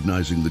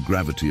 recognizing the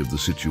gravity of the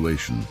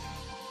situation.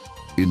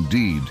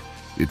 Indeed,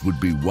 it would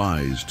be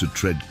wise to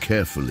tread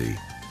carefully,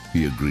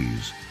 he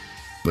agrees.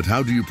 But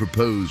how do you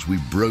propose we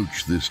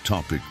broach this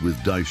topic with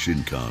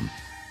Daishinkan?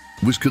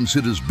 Whis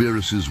considers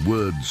Beerus's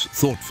words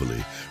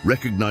thoughtfully,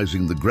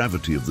 recognizing the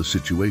gravity of the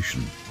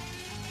situation.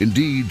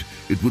 Indeed,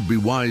 it would be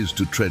wise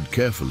to tread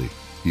carefully,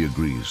 he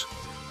agrees.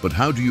 But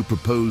how do you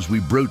propose we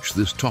broach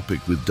this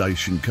topic with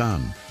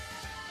Daishinkan?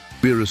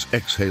 Beerus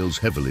exhales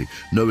heavily,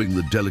 knowing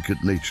the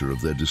delicate nature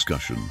of their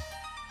discussion.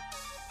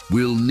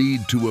 We'll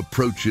need to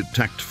approach it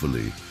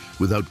tactfully,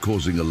 without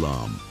causing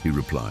alarm, he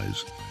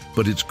replies.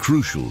 But it's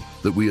crucial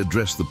that we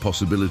address the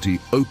possibility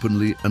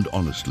openly and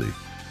honestly.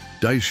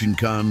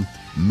 Daishinkan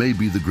may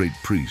be the great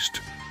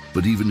priest,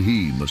 but even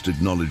he must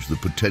acknowledge the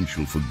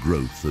potential for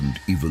growth and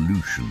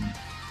evolution.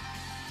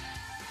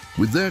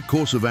 With their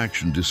course of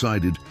action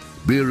decided,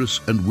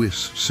 Beerus and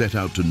Whis set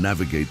out to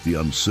navigate the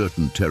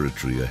uncertain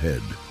territory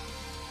ahead.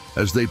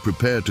 As they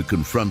prepare to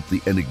confront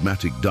the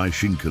enigmatic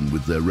Daishinkan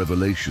with their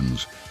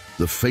revelations,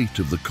 the fate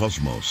of the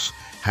cosmos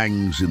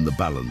hangs in the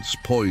balance,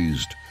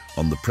 poised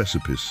on the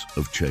precipice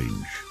of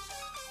change.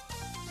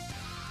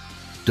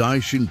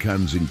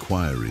 Daishinkan's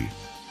inquiry,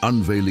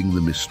 unveiling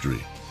the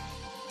mystery.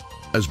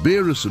 As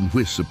Beerus and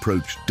Whis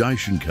approach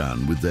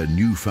Daishinkan with their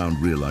newfound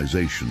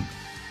realization,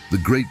 the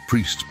great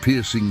priest's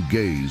piercing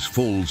gaze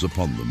falls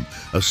upon them,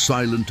 a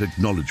silent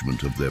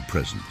acknowledgement of their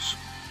presence.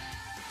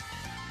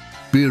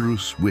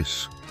 Beerus,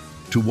 Whis,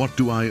 to what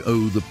do I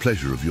owe the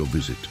pleasure of your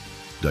visit?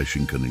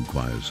 Daishinkan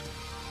inquires,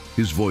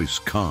 his voice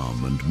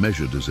calm and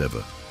measured as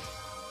ever.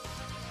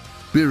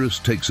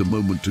 Beerus takes a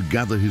moment to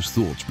gather his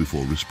thoughts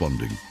before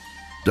responding.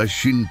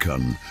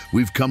 Daishinkan,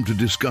 we've come to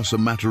discuss a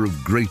matter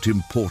of great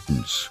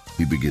importance,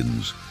 he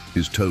begins,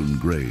 his tone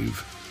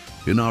grave.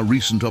 In our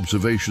recent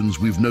observations,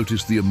 we've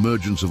noticed the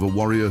emergence of a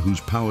warrior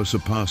whose power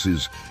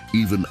surpasses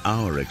even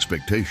our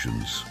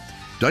expectations.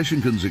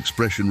 Daishinkan's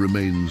expression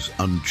remains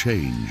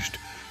unchanged,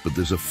 but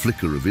there's a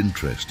flicker of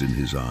interest in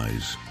his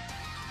eyes.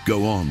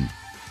 Go on,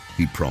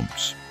 he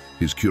prompts,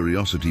 his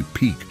curiosity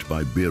piqued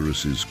by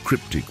Beerus's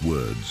cryptic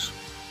words.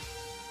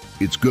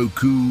 It's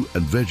Goku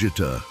and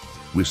Vegeta,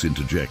 Whis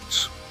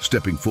interjects,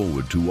 stepping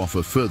forward to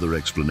offer further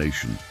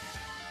explanation.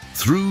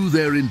 Through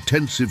their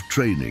intensive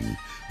training,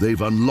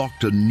 they've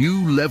unlocked a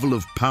new level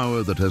of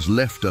power that has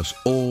left us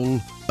all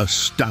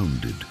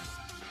astounded.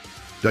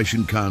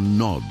 Daishinkan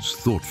nods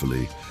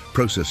thoughtfully,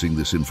 processing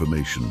this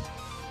information.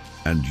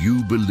 And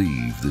you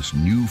believe this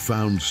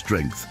newfound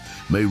strength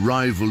may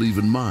rival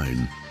even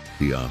mine?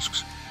 He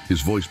asks,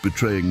 his voice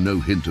betraying no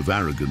hint of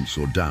arrogance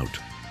or doubt.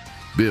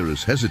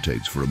 Beerus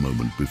hesitates for a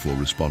moment before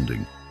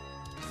responding.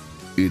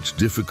 It's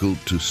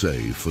difficult to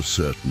say for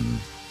certain,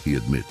 he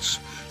admits,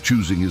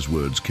 choosing his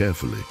words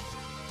carefully.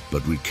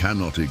 But we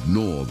cannot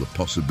ignore the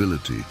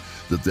possibility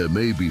that there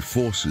may be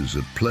forces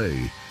at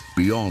play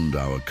beyond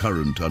our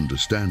current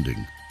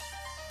understanding.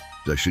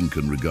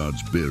 Daishinkan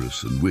regards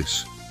Beerus and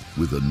Whis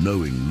with a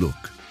knowing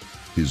look,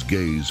 his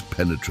gaze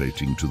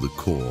penetrating to the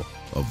core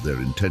of their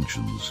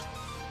intentions.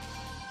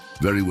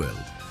 Very well,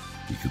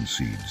 he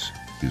concedes,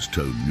 his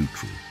tone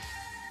neutral.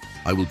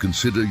 I will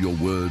consider your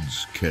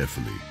words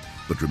carefully,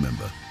 but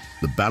remember,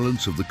 the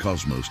balance of the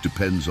cosmos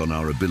depends on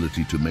our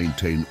ability to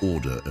maintain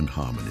order and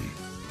harmony.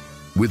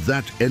 With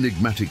that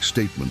enigmatic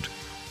statement,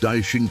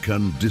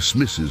 Daishinkan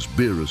dismisses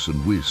Beerus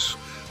and Whis,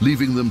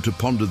 leaving them to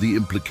ponder the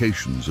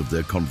implications of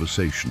their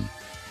conversation.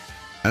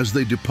 As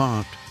they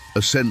depart,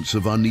 a sense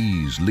of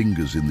unease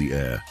lingers in the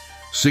air,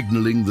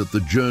 signaling that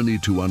the journey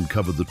to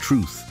uncover the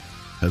truth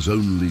has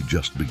only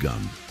just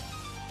begun.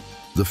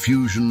 The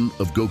fusion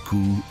of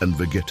Goku and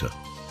Vegeta,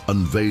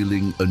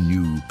 unveiling a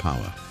new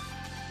power.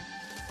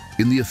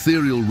 In the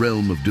ethereal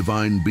realm of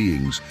divine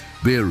beings,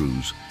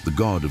 Beerus, the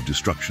god of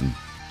destruction,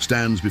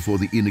 stands before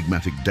the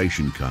enigmatic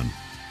Daishinkan,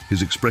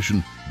 his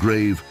expression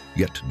grave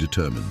yet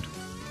determined.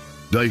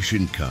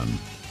 Daishinkan,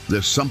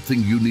 there's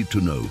something you need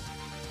to know.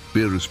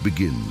 Beerus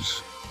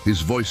begins,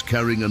 his voice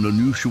carrying an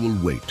unusual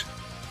weight.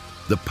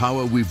 The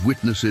power we've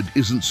witnessed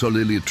isn't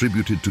solely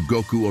attributed to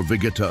Goku or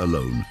Vegeta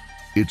alone.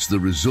 It's the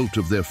result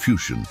of their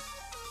fusion.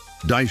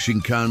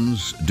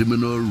 Daishinkan's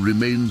demeanor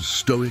remains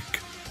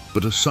stoic,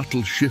 but a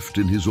subtle shift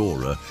in his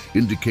aura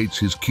indicates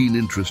his keen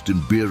interest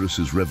in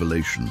Beerus's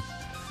revelation.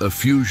 A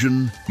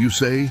fusion, you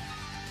say?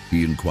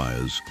 He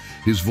inquires,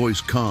 his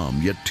voice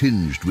calm yet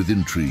tinged with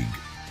intrigue.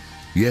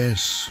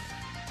 Yes,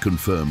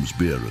 confirms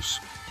Beerus,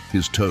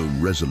 his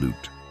tone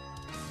resolute.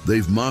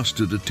 They've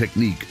mastered a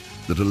technique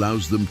that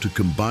allows them to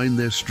combine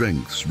their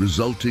strengths,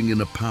 resulting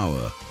in a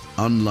power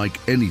unlike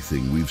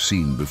anything we've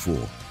seen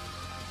before.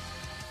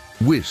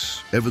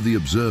 Whis, ever the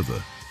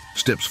observer,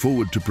 steps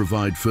forward to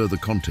provide further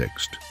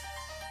context.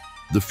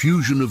 The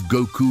fusion of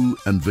Goku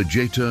and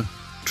Vegeta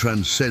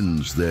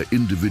transcends their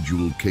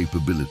individual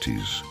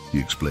capabilities, he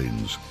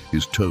explains,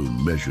 his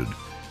tone measured.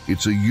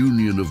 It's a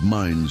union of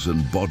minds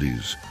and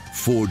bodies,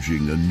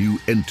 forging a new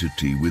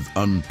entity with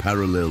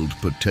unparalleled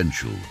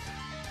potential.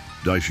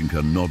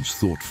 Daishinkan nods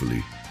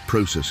thoughtfully,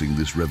 processing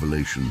this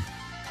revelation.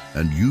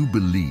 And you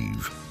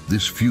believe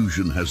this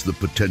fusion has the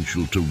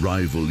potential to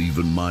rival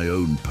even my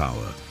own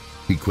power?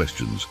 He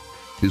questions,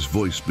 his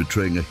voice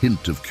betraying a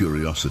hint of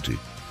curiosity.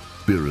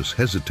 Beerus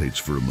hesitates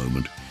for a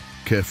moment,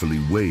 carefully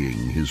weighing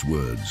his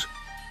words.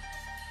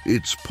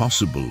 It's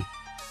possible,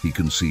 he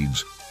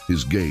concedes,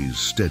 his gaze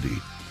steady.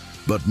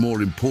 But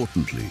more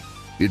importantly,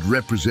 it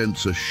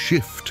represents a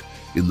shift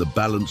in the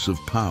balance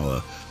of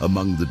power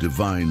among the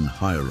divine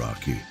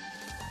hierarchy.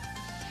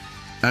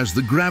 As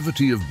the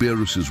gravity of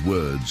Beerus's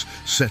words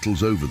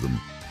settles over them,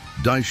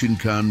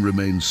 Daishinkan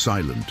remains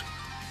silent,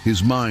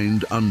 his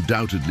mind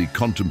undoubtedly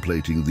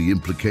contemplating the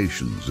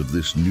implications of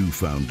this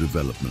newfound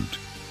development.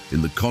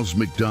 In the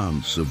cosmic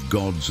dance of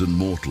gods and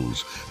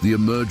mortals, the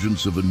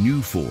emergence of a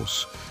new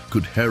force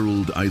could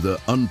herald either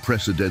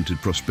unprecedented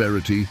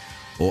prosperity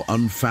or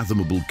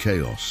unfathomable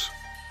chaos.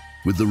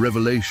 With the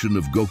revelation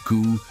of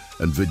Goku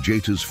and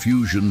Vegeta's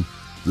fusion,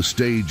 the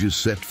stage is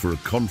set for a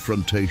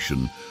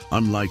confrontation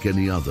unlike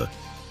any other,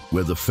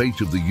 where the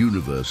fate of the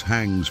universe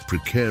hangs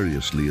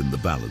precariously in the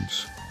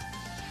balance.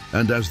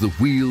 And as the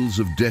wheels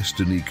of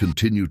destiny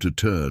continue to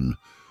turn,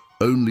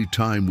 only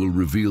time will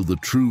reveal the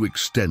true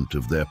extent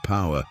of their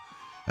power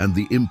and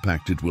the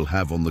impact it will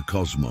have on the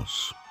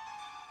cosmos.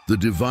 The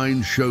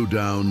divine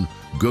showdown,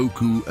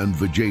 Goku and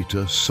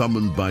Vegeta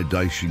summoned by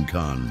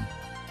Daishinkan.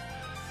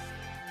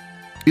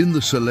 In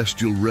the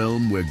celestial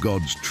realm where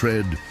gods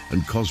tread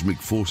and cosmic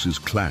forces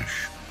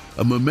clash,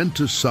 a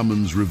momentous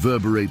summons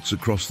reverberates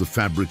across the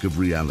fabric of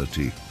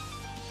reality.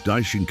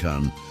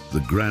 Daishinkan,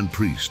 the Grand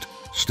Priest,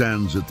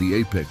 stands at the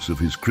apex of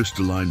his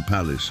crystalline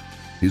palace,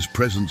 his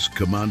presence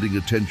commanding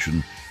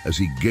attention as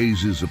he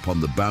gazes upon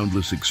the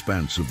boundless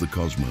expanse of the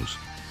cosmos.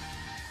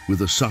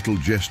 With a subtle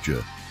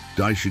gesture,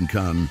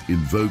 Daishinkan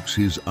invokes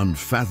his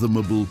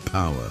unfathomable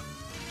power,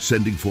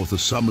 sending forth a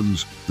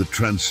summons that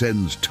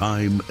transcends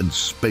time and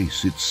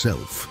space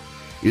itself.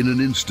 In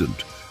an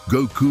instant,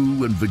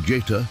 Goku and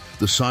Vegeta,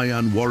 the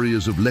Saiyan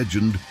warriors of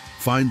legend,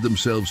 find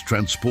themselves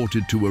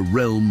transported to a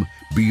realm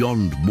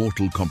beyond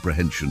mortal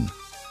comprehension.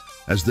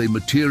 As they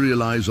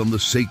materialize on the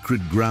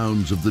sacred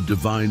grounds of the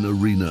divine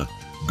arena,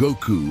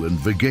 Goku and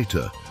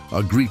Vegeta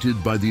are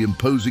greeted by the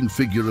imposing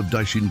figure of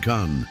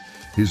Daishinkan,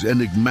 his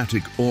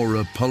enigmatic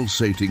aura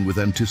pulsating with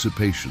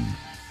anticipation.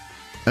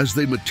 As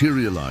they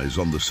materialize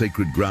on the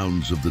sacred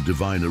grounds of the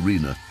divine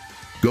arena,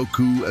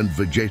 Goku and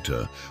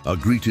Vegeta are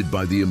greeted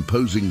by the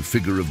imposing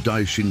figure of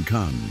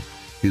Daishinkan,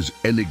 his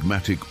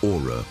enigmatic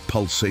aura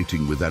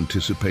pulsating with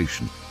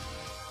anticipation.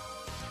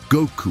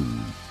 Goku,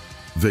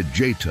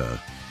 Vegeta,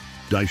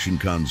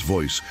 Daishinkan's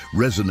voice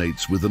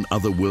resonates with an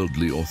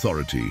otherworldly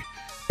authority,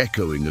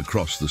 echoing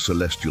across the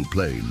celestial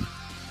plane.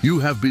 You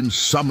have been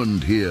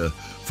summoned here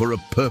for a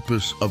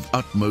purpose of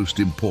utmost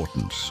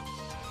importance.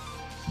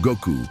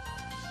 Goku,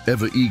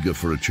 ever eager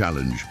for a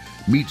challenge,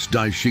 meets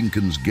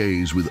Daishinkan's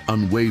gaze with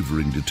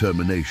unwavering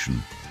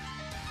determination.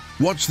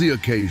 What's the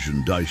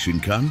occasion,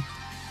 Daishinkan?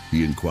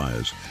 He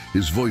inquires,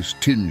 his voice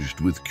tinged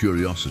with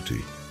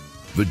curiosity.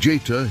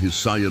 Vegeta, his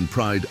Saiyan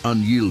pride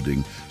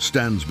unyielding,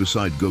 stands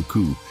beside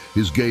Goku,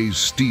 his gaze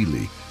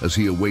steely as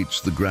he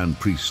awaits the Grand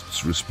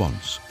Priest's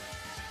response.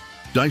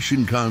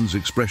 Daishinkan's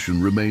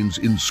expression remains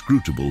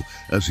inscrutable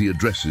as he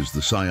addresses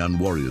the Saiyan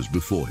warriors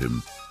before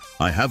him.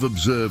 I have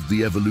observed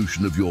the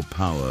evolution of your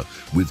power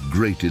with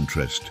great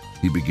interest,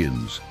 he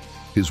begins,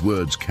 his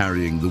words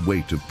carrying the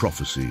weight of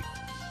prophecy.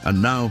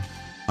 And now,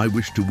 I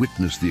wish to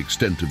witness the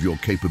extent of your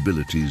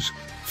capabilities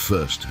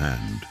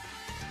firsthand.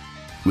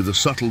 With a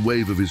subtle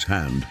wave of his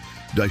hand,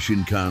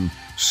 Daishinkan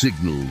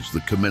signals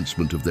the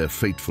commencement of their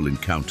fateful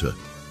encounter.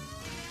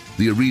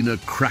 The arena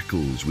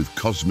crackles with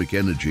cosmic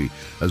energy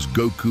as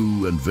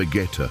Goku and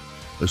Vegeta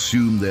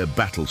assume their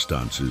battle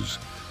stances,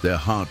 their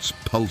hearts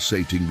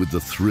pulsating with the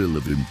thrill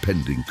of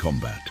impending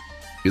combat.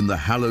 In the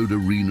hallowed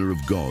arena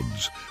of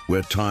gods,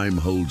 where time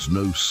holds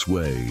no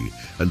sway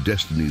and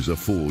destinies are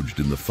forged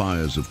in the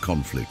fires of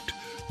conflict,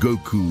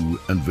 Goku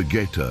and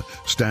Vegeta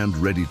stand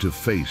ready to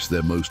face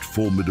their most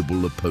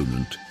formidable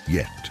opponent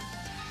yet.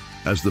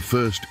 As the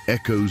first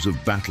echoes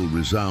of battle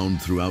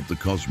resound throughout the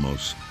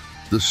cosmos,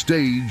 the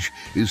stage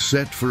is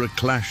set for a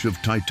clash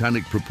of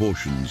titanic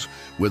proportions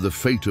where the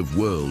fate of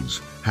worlds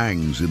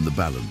hangs in the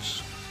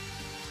balance.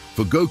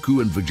 For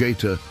Goku and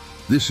Vegeta,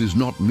 this is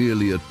not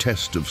merely a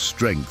test of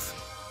strength,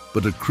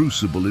 but a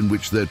crucible in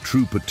which their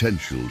true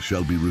potential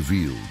shall be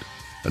revealed.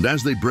 And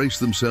as they brace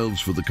themselves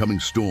for the coming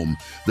storm,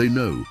 they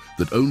know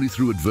that only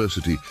through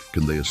adversity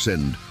can they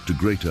ascend to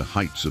greater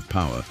heights of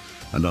power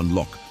and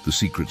unlock the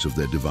secrets of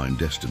their divine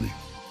destiny.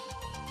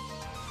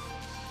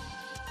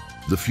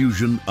 The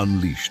fusion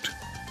unleashed.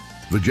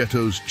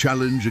 Vegeto's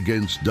challenge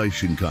against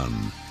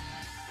Daishinkan.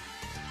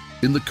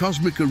 In the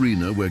cosmic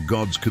arena where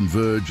gods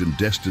converge and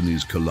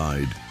destinies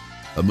collide,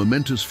 a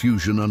momentous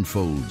fusion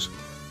unfolds,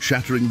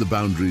 shattering the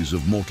boundaries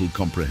of mortal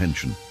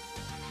comprehension.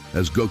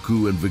 As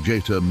Goku and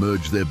Vegeta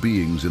merge their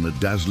beings in a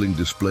dazzling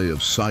display of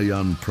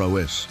Saiyan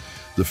prowess,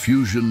 the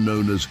fusion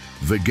known as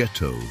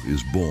Vegeto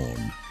is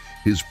born,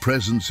 his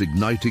presence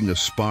igniting a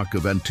spark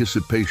of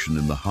anticipation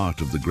in the heart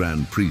of the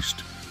Grand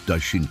Priest,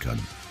 Daishinkan.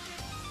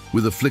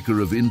 With a flicker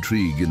of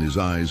intrigue in his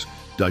eyes,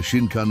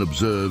 Daishinkan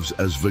observes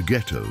as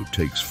Vegeto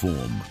takes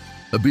form,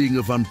 a being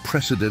of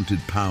unprecedented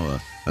power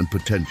and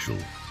potential.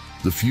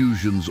 The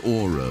fusion's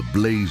aura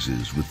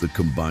blazes with the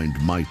combined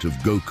might of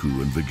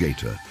Goku and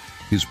Vegeta,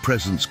 his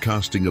presence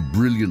casting a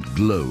brilliant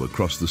glow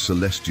across the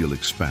celestial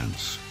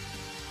expanse.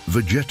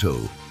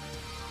 "Vegeto,"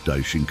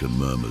 Daishinkan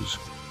murmurs,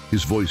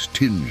 his voice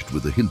tinged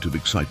with a hint of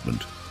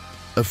excitement.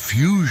 "A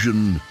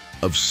fusion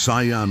of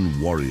Saiyan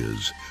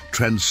warriors,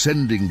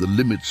 transcending the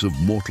limits of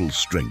mortal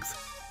strength.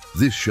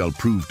 This shall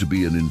prove to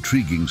be an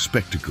intriguing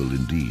spectacle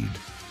indeed."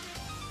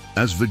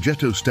 As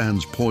Vegeto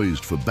stands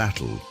poised for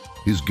battle,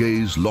 his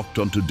gaze locked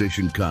onto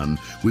Daishinkan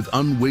with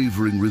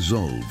unwavering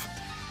resolve,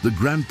 the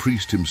Grand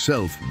Priest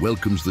himself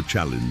welcomes the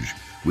challenge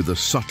with a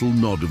subtle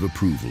nod of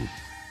approval.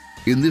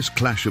 In this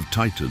clash of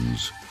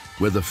titans,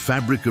 where the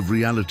fabric of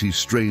reality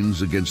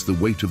strains against the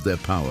weight of their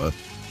power,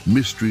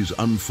 mysteries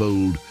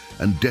unfold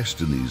and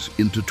destinies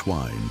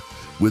intertwine.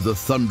 With a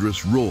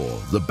thunderous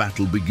roar, the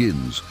battle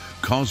begins,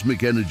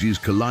 cosmic energies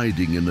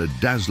colliding in a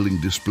dazzling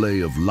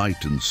display of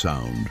light and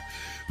sound.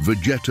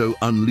 Vegeto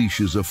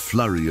unleashes a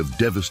flurry of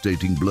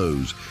devastating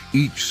blows,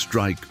 each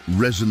strike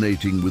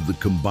resonating with the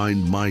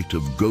combined might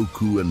of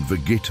Goku and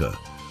Vegeta,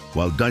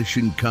 while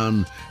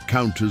Daishinkan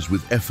counters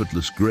with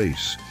effortless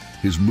grace,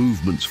 his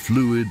movements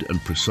fluid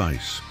and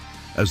precise.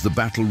 As the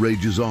battle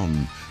rages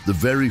on, the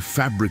very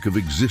fabric of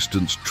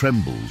existence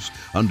trembles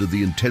under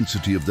the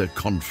intensity of their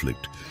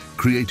conflict,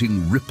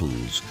 creating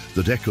ripples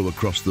that echo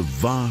across the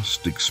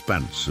vast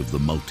expanse of the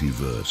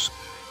multiverse.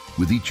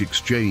 With each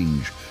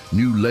exchange,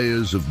 new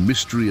layers of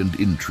mystery and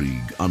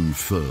intrigue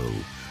unfurl,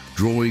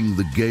 drawing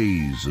the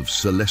gaze of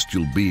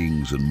celestial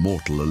beings and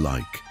mortal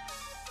alike.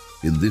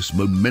 In this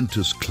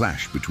momentous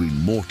clash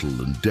between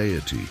mortal and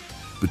deity,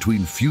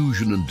 between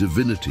fusion and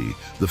divinity,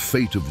 the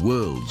fate of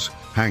worlds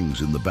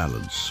hangs in the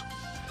balance.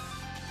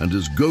 And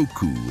as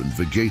Goku and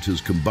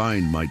Vegeta's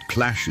combined might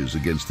clashes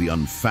against the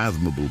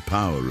unfathomable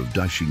power of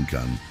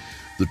Daishinkan,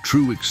 the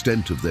true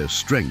extent of their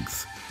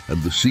strength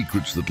and the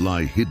secrets that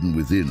lie hidden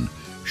within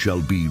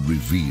shall be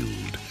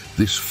revealed.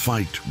 This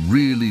fight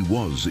really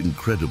was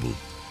incredible.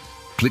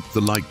 Click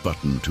the like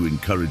button to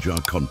encourage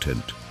our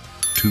content.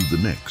 To the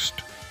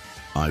next,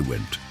 I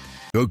went.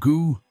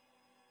 Goku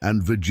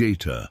and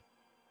Vegeta.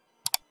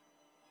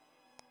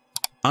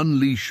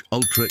 Unleash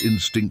Ultra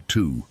Instinct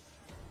 2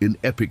 in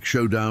epic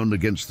showdown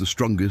against the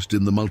strongest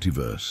in the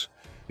multiverse.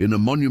 In a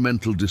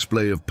monumental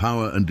display of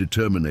power and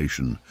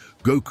determination,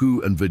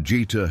 Goku and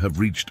Vegeta have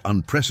reached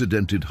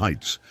unprecedented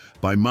heights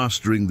by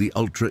mastering the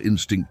Ultra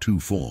Instinct 2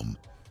 form.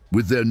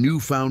 With their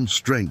newfound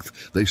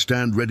strength, they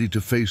stand ready to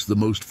face the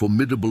most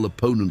formidable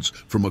opponents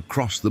from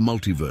across the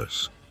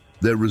multiverse,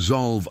 their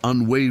resolve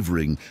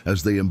unwavering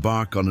as they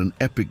embark on an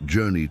epic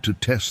journey to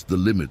test the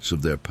limits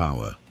of their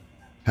power.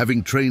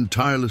 Having trained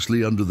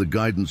tirelessly under the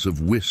guidance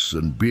of Whis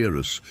and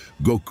Beerus,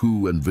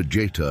 Goku and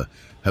Vegeta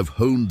have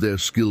honed their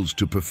skills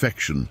to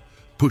perfection,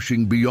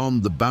 pushing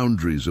beyond the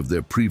boundaries of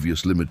their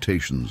previous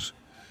limitations.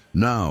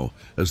 Now,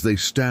 as they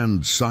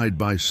stand side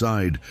by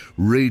side,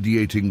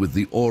 radiating with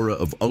the aura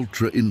of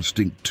Ultra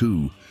Instinct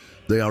 2,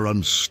 they are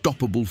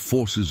unstoppable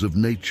forces of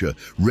nature,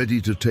 ready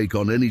to take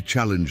on any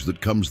challenge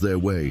that comes their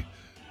way.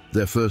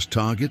 Their first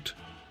target?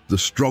 The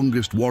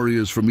strongest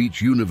warriors from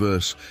each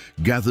universe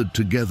gathered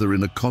together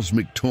in a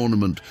cosmic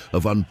tournament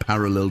of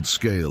unparalleled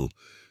scale.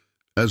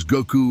 As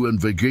Goku and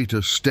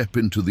Vegeta step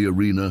into the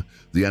arena,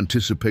 the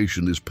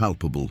anticipation is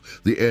palpable,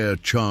 the air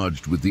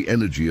charged with the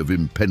energy of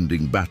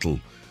impending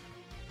battle.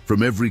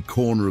 From every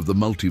corner of the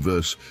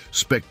multiverse,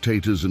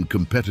 spectators and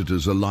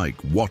competitors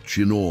alike watch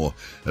in awe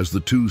as the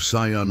two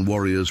Saiyan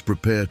warriors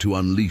prepare to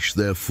unleash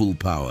their full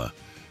power.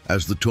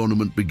 As the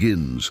tournament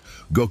begins,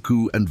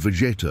 Goku and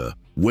Vegeta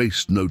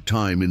waste no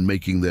time in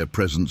making their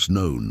presence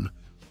known.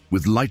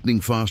 With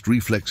lightning-fast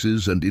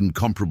reflexes and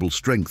incomparable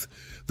strength,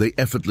 they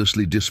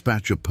effortlessly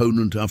dispatch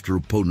opponent after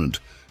opponent,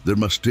 their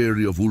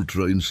mastery of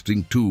Ultra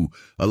Instinct 2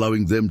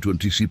 allowing them to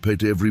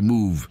anticipate every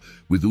move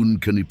with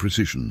uncanny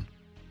precision.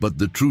 But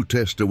the true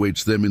test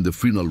awaits them in the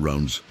final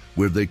rounds,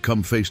 where they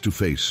come face to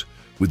face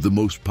with the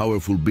most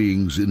powerful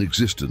beings in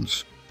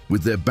existence.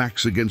 With their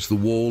backs against the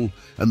wall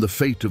and the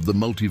fate of the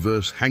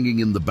multiverse hanging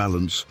in the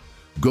balance,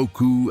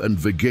 Goku and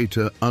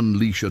Vegeta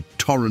unleash a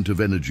torrent of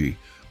energy,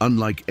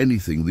 unlike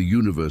anything the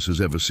universe has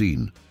ever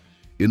seen.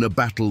 In a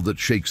battle that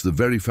shakes the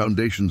very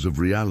foundations of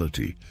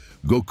reality,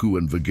 Goku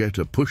and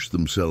Vegeta push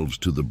themselves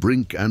to the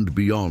brink and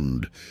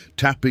beyond,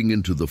 tapping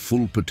into the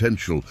full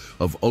potential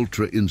of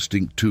Ultra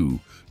Instinct 2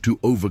 to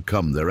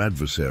overcome their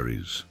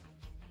adversaries.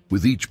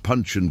 With each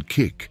punch and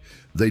kick,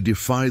 they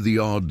defy the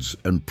odds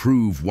and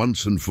prove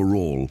once and for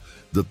all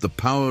that the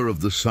power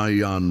of the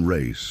Saiyan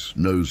race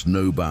knows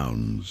no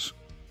bounds.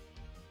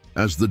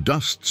 As the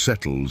dust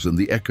settles and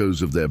the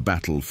echoes of their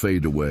battle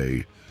fade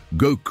away,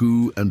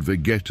 Goku and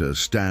Vegeta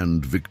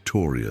stand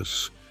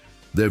victorious,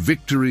 their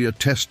victory a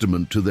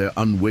testament to their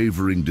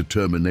unwavering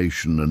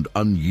determination and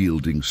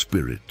unyielding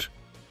spirit.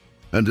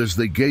 And as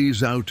they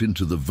gaze out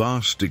into the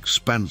vast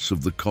expanse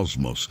of the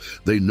cosmos,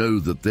 they know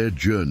that their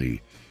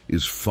journey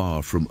is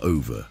far from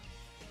over.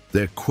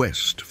 Their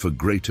quest for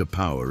greater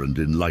power and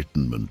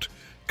enlightenment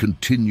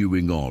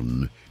continuing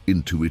on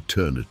into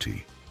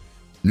eternity.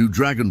 New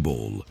Dragon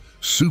Ball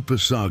Super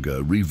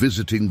Saga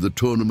revisiting the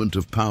Tournament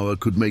of Power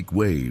could make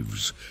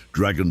waves.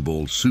 Dragon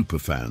Ball Super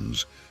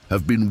fans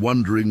have been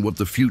wondering what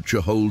the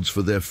future holds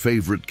for their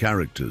favorite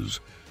characters,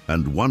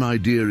 and one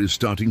idea is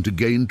starting to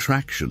gain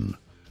traction.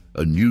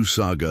 A new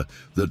saga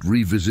that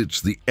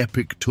revisits the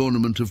epic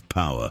Tournament of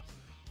Power.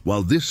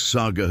 While this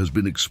saga has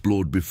been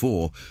explored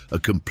before, a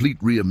complete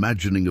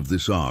reimagining of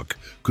this arc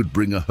could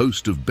bring a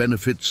host of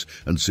benefits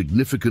and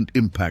significant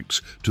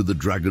impacts to the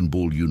Dragon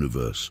Ball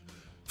universe.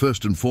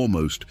 First and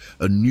foremost,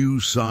 a new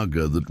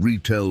saga that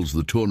retells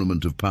the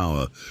Tournament of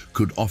Power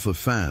could offer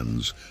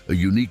fans a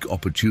unique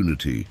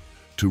opportunity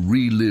to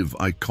relive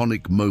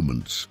iconic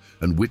moments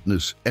and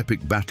witness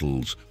epic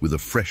battles with a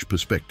fresh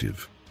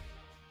perspective.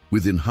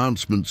 With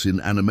enhancements in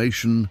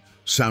animation,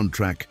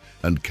 soundtrack,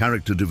 and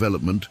character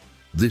development,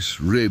 this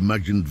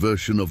reimagined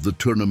version of the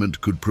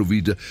tournament could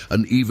provide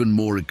an even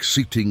more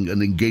exciting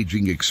and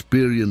engaging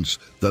experience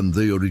than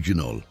the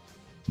original.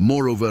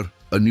 Moreover,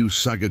 a new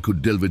saga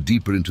could delve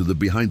deeper into the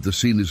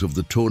behind-the-scenes of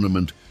the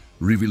tournament,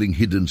 revealing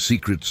hidden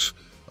secrets,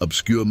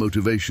 obscure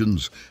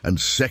motivations, and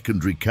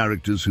secondary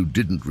characters who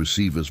didn't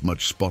receive as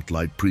much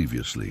spotlight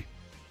previously.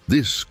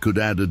 This could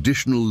add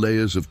additional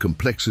layers of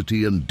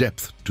complexity and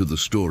depth to the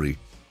story,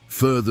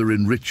 further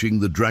enriching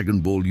the Dragon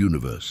Ball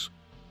universe.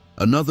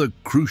 Another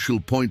crucial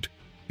point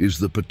is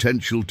the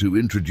potential to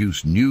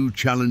introduce new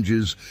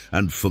challenges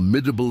and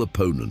formidable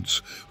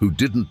opponents who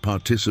didn't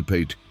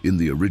participate in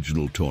the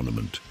original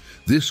tournament.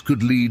 This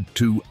could lead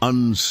to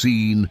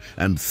unseen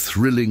and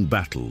thrilling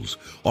battles,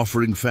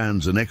 offering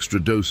fans an extra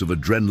dose of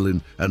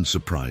adrenaline and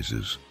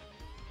surprises.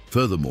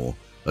 Furthermore,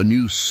 a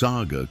new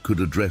saga could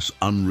address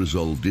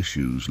unresolved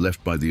issues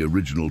left by the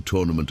original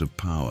Tournament of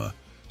Power,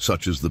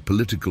 such as the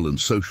political and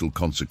social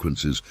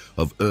consequences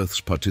of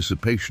Earth's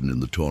participation in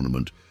the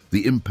tournament,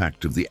 the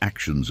impact of the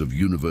actions of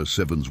Universe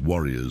 7's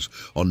warriors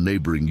on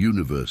neighboring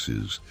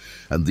universes,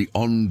 and the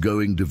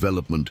ongoing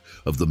development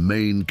of the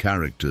main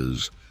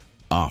characters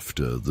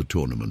after the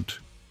tournament.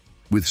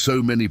 With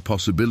so many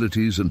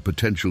possibilities and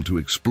potential to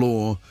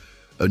explore,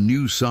 a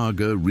new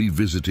saga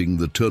revisiting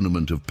the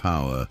Tournament of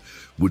Power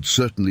would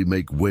certainly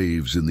make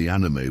waves in the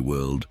anime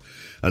world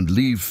and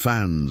leave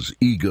fans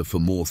eager for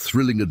more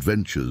thrilling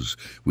adventures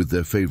with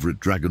their favorite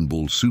Dragon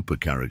Ball Super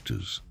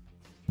characters.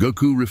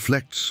 Goku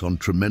reflects on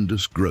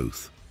tremendous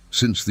growth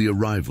since the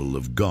arrival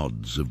of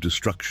Gods of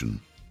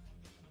Destruction.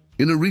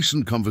 In a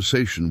recent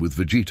conversation with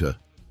Vegeta,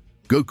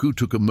 Goku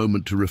took a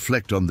moment to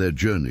reflect on their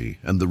journey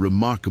and the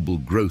remarkable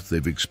growth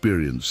they've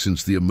experienced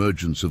since the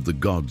emergence of the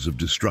Gods of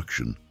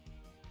Destruction.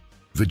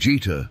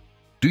 Vegeta,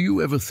 do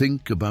you ever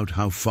think about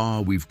how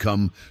far we've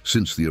come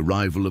since the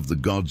arrival of the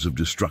Gods of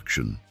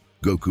Destruction?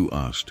 Goku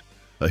asked,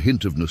 a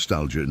hint of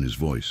nostalgia in his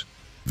voice.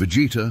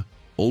 Vegeta,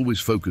 always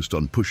focused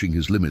on pushing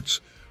his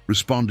limits,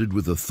 responded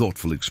with a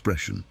thoughtful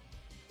expression.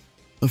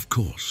 Of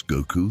course,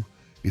 Goku.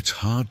 It's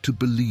hard to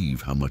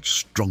believe how much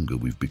stronger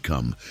we've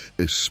become,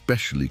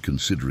 especially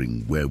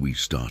considering where we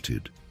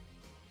started.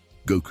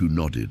 Goku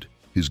nodded,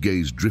 his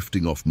gaze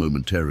drifting off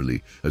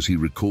momentarily as he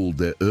recalled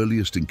their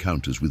earliest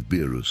encounters with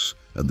Beerus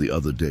and the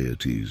other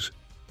deities.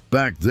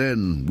 Back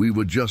then, we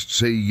were just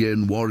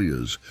Saiyan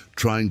warriors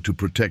trying to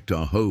protect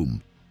our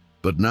home.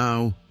 But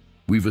now,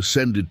 we've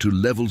ascended to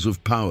levels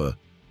of power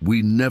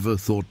we never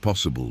thought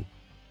possible.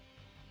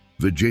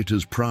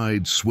 Vegeta's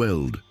pride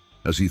swelled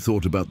as he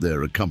thought about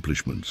their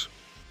accomplishments.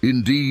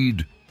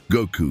 Indeed,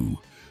 Goku,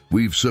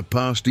 we've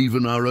surpassed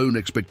even our own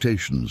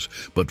expectations,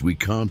 but we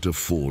can't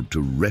afford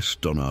to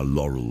rest on our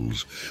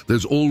laurels.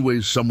 There's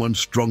always someone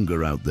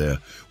stronger out there,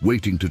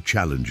 waiting to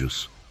challenge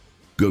us.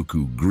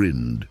 Goku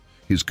grinned,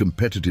 his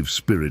competitive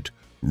spirit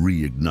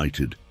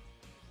reignited.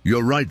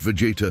 You're right,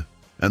 Vegeta,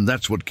 and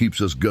that's what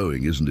keeps us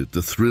going, isn't it?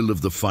 The thrill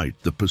of the fight,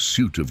 the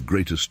pursuit of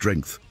greater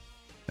strength.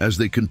 As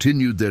they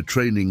continued their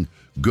training,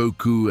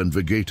 Goku and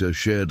Vegeta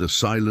shared a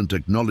silent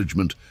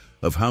acknowledgement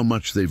of how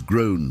much they've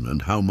grown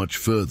and how much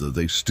further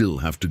they still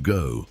have to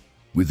go.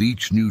 With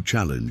each new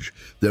challenge,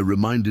 they're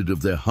reminded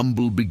of their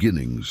humble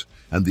beginnings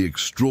and the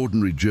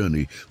extraordinary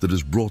journey that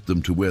has brought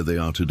them to where they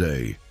are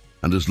today.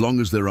 And as long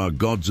as there are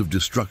Gods of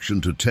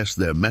Destruction to test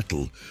their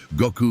mettle,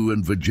 Goku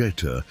and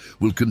Vegeta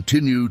will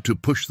continue to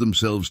push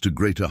themselves to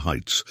greater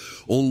heights,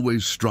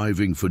 always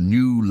striving for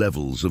new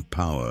levels of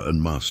power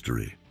and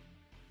mastery.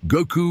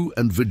 Goku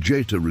and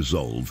Vegeta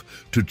resolve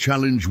to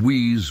challenge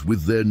Whis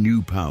with their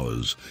new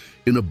powers.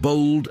 In a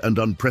bold and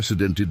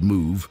unprecedented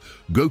move,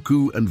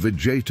 Goku and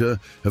Vegeta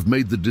have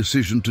made the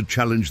decision to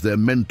challenge their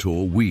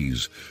mentor,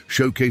 Whis,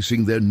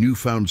 showcasing their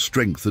newfound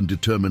strength and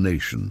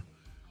determination.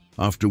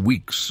 After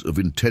weeks of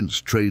intense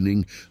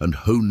training and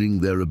honing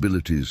their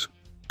abilities,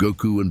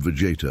 Goku and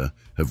Vegeta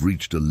have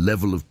reached a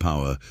level of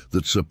power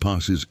that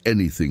surpasses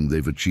anything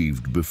they've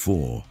achieved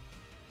before.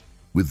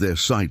 With their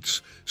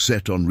sights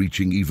set on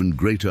reaching even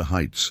greater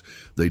heights,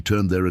 they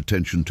turn their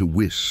attention to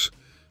Whis,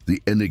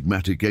 the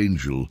enigmatic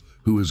angel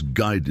who has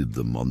guided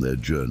them on their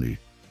journey.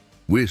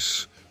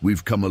 "Whis,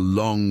 we've come a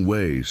long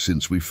way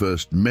since we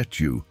first met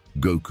you,"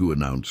 Goku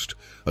announced,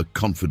 a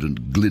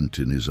confident glint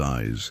in his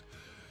eyes.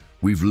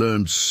 "We've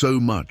learned so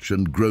much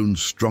and grown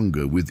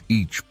stronger with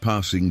each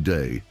passing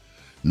day.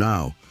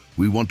 Now,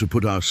 we want to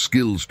put our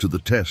skills to the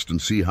test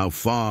and see how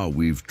far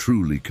we've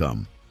truly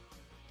come."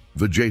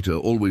 Vegeta,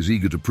 always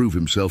eager to prove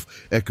himself,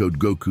 echoed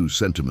Goku's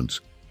sentiments.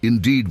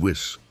 "Indeed,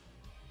 Whis.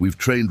 We've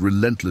trained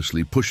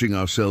relentlessly, pushing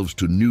ourselves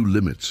to new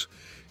limits.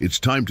 It's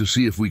time to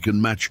see if we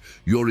can match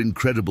your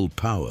incredible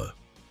power."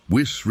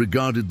 Whis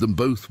regarded them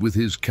both with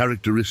his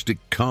characteristic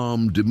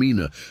calm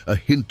demeanor, a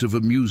hint of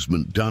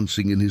amusement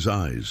dancing in his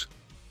eyes.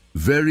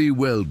 "Very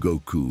well,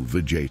 Goku,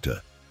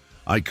 Vegeta.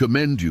 I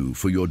commend you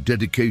for your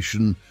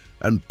dedication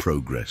and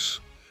progress.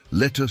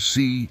 Let us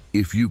see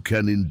if you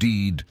can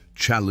indeed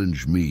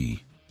challenge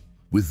me."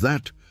 With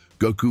that,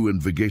 Goku and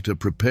Vegeta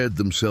prepared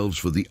themselves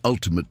for the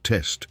ultimate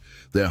test,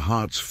 their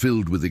hearts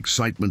filled with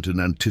excitement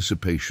and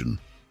anticipation.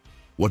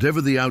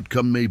 Whatever the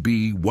outcome may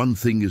be, one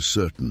thing is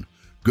certain: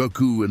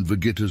 Goku and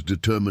Vegeta's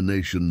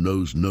determination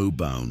knows no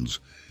bounds,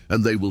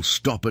 and they will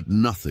stop at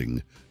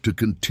nothing to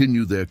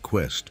continue their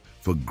quest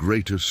for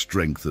greater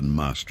strength and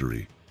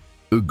mastery.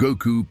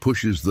 Goku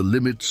pushes the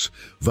limits,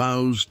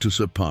 vows to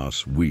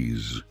surpass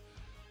Whis.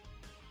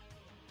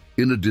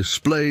 In a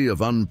display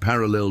of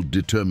unparalleled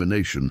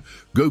determination,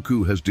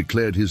 Goku has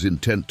declared his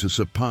intent to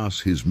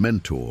surpass his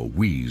mentor,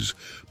 Whis,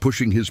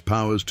 pushing his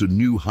powers to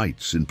new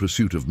heights in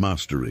pursuit of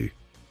mastery.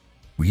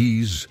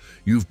 "Whis,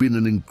 you've been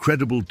an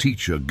incredible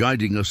teacher,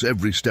 guiding us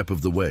every step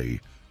of the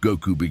way,"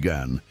 Goku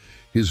began,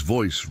 his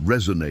voice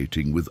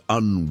resonating with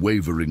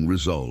unwavering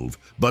resolve.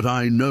 "But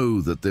I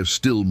know that there's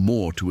still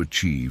more to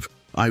achieve.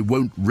 I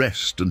won't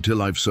rest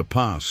until I've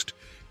surpassed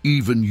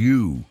even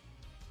you."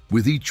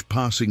 With each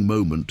passing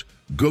moment,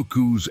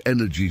 Goku's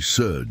energy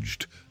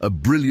surged, a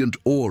brilliant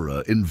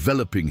aura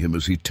enveloping him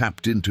as he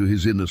tapped into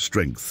his inner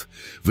strength.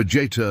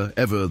 Vegeta,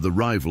 ever the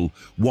rival,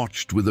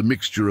 watched with a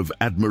mixture of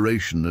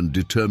admiration and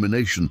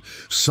determination,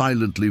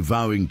 silently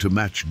vowing to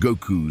match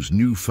Goku's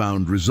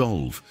newfound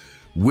resolve.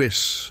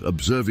 Whis,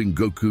 observing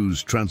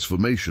Goku's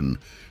transformation,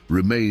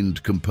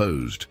 remained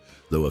composed,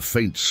 though a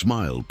faint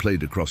smile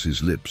played across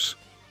his lips.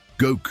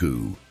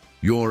 "Goku,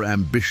 your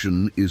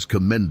ambition is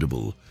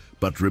commendable,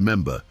 but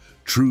remember,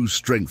 true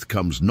strength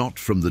comes not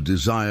from the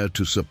desire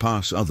to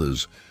surpass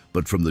others,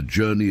 but from the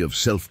journey of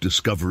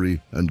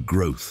self-discovery and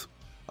growth."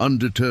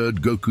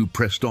 Undeterred, Goku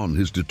pressed on,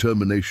 his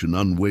determination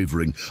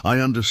unwavering. "I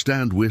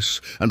understand, Whis,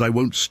 and I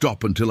won't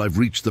stop until I've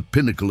reached the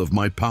pinnacle of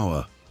my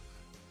power."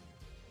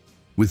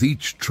 With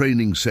each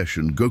training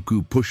session,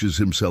 Goku pushes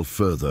himself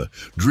further,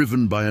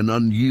 driven by an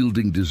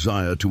unyielding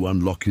desire to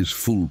unlock his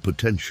full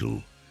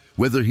potential.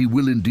 Whether he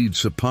will indeed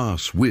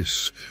surpass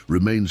Whis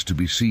remains to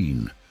be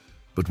seen.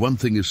 But one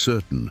thing is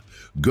certain: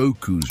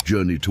 Goku's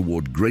journey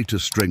toward greater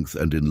strength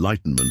and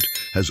enlightenment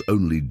has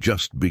only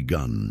just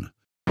begun.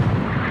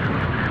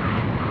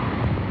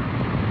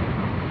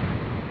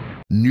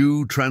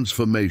 New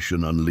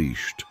transformation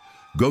unleashed.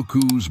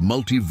 Goku's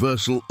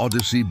multiversal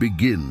odyssey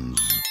begins.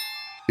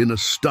 In a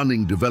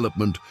stunning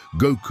development,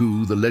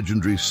 Goku, the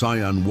legendary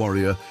Saiyan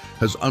warrior,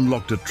 has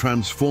unlocked a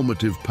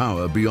transformative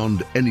power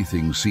beyond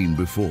anything seen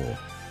before.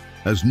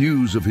 As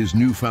news of his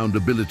newfound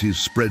abilities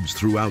spreads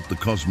throughout the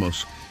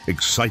cosmos,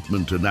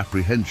 excitement and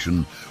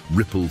apprehension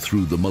ripple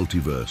through the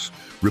multiverse.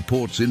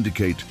 Reports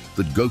indicate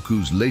that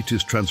Goku's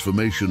latest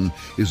transformation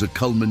is a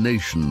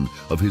culmination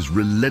of his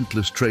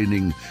relentless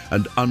training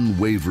and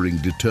unwavering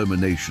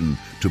determination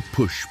to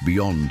push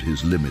beyond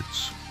his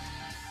limits.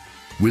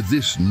 With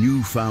this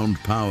newfound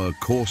power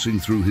coursing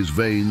through his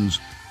veins,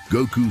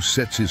 Goku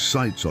sets his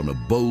sights on a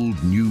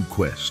bold new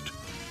quest: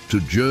 to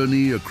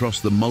journey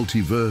across the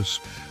multiverse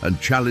and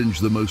challenge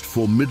the most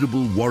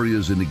formidable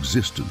warriors in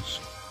existence.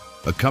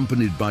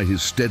 Accompanied by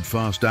his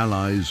steadfast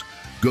allies,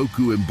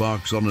 Goku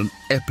embarks on an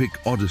epic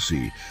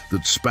odyssey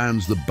that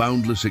spans the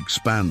boundless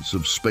expanse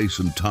of space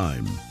and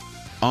time.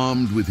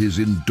 Armed with his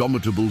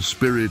indomitable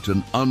spirit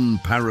and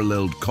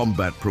unparalleled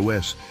combat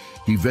prowess,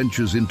 he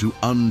ventures into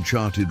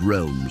uncharted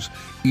realms,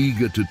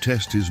 eager to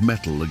test his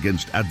mettle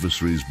against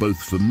adversaries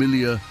both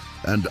familiar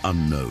and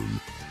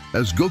unknown.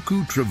 As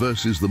Goku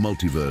traverses the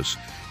multiverse,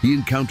 he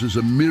encounters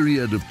a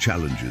myriad of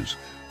challenges,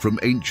 from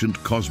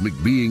ancient cosmic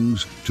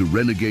beings to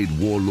renegade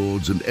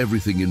warlords and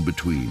everything in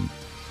between.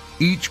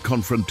 Each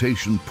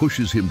confrontation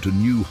pushes him to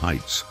new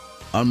heights,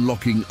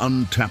 unlocking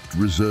untapped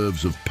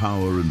reserves of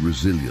power and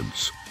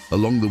resilience.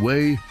 Along the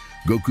way,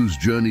 Goku's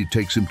journey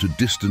takes him to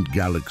distant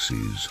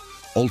galaxies,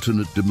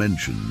 alternate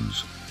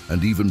dimensions,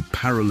 and even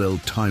parallel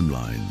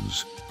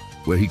timelines,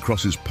 where he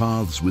crosses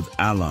paths with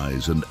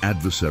allies and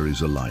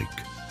adversaries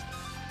alike.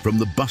 From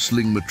the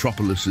bustling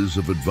metropolises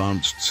of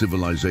advanced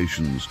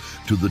civilizations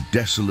to the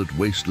desolate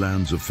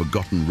wastelands of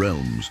forgotten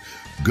realms,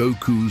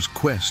 Goku's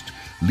quest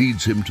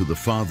leads him to the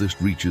farthest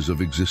reaches of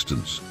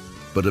existence.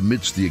 But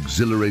amidst the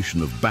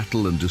exhilaration of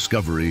battle and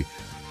discovery,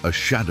 a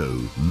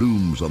shadow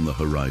looms on the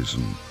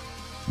horizon.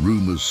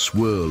 Rumors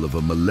swirl of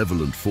a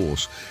malevolent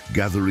force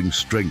gathering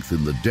strength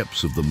in the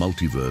depths of the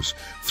multiverse,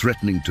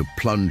 threatening to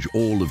plunge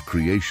all of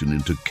creation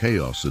into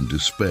chaos and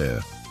despair.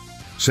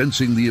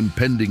 Sensing the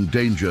impending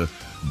danger,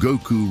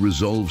 Goku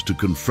resolves to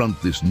confront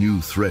this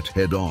new threat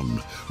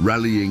head-on,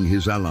 rallying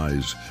his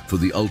allies for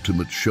the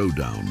ultimate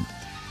showdown.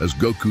 As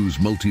Goku's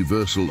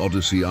multiversal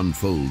odyssey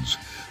unfolds,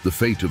 the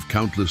fate of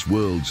countless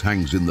worlds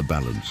hangs in the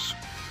balance.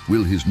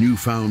 Will his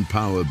newfound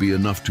power be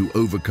enough to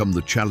overcome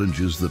the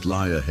challenges that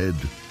lie ahead?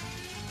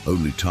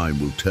 Only time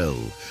will tell,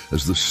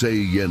 as the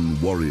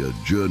Saiyan warrior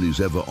journeys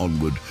ever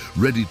onward,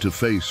 ready to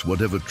face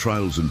whatever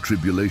trials and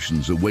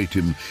tribulations await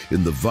him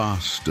in the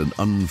vast and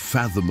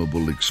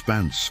unfathomable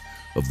expanse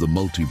of the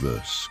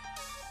multiverse.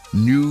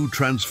 New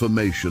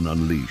transformation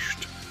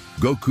unleashed.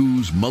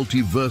 Goku's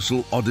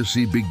multiversal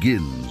odyssey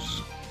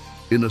begins.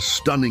 In a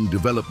stunning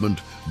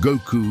development,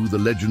 Goku, the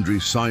legendary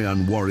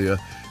Saiyan warrior,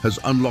 has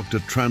unlocked a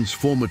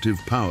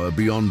transformative power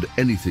beyond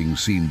anything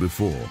seen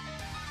before.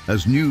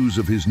 As news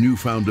of his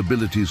newfound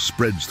abilities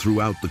spreads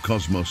throughout the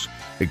cosmos,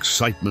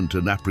 excitement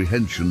and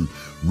apprehension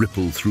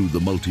ripple through the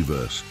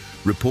multiverse.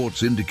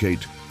 Reports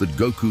indicate that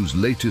Goku's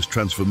latest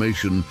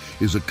transformation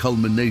is a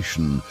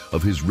culmination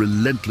of his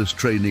relentless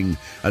training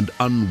and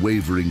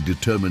unwavering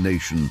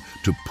determination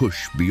to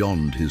push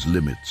beyond his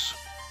limits.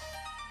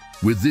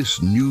 With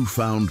this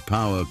newfound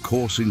power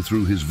coursing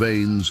through his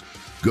veins,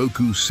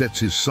 Goku sets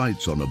his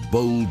sights on a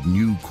bold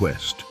new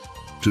quest: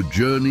 to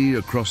journey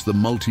across the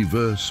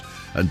multiverse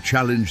and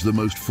challenge the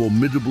most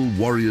formidable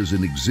warriors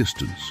in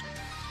existence.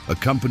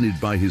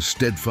 Accompanied by his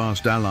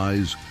steadfast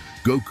allies,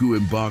 Goku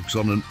embarks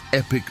on an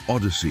epic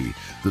odyssey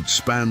that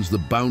spans the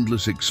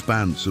boundless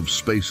expanse of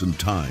space and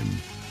time.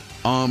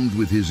 Armed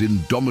with his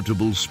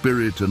indomitable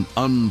spirit and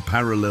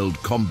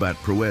unparalleled combat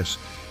prowess,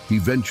 he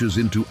ventures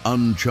into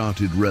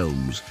uncharted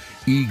realms,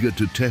 eager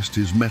to test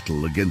his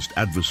mettle against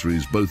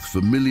adversaries both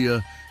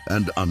familiar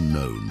and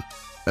unknown.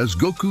 As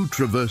Goku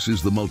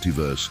traverses the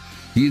multiverse,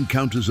 he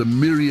encounters a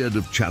myriad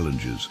of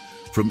challenges,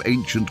 from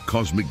ancient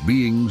cosmic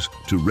beings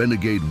to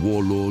renegade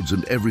warlords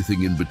and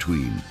everything in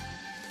between.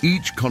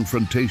 Each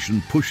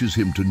confrontation pushes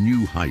him to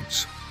new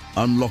heights,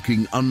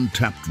 unlocking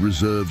untapped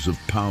reserves of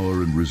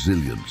power and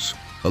resilience.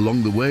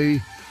 Along the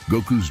way,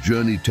 Goku's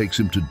journey takes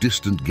him to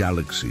distant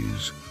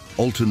galaxies,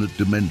 alternate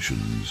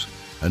dimensions,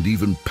 and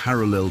even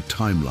parallel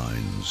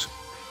timelines,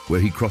 where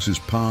he crosses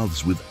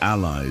paths with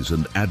allies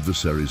and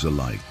adversaries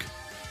alike.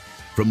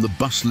 From the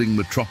bustling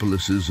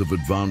metropolises of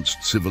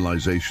advanced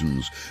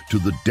civilizations to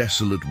the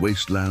desolate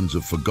wastelands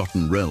of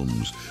forgotten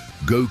realms,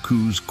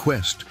 Goku's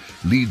quest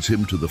leads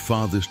him to the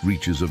farthest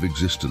reaches of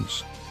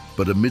existence.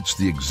 But amidst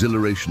the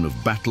exhilaration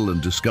of battle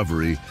and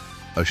discovery,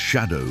 a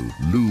shadow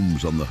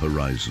looms on the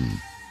horizon.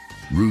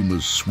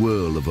 Rumors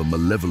swirl of a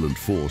malevolent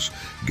force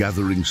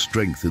gathering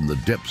strength in the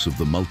depths of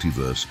the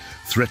multiverse,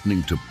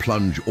 threatening to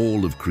plunge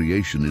all of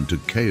creation into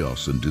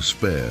chaos and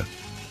despair.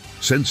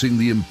 Sensing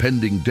the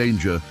impending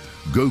danger,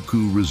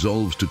 Goku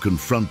resolves to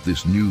confront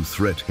this new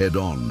threat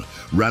head-on,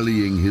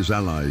 rallying his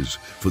allies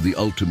for the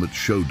ultimate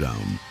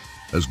showdown.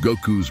 As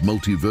Goku's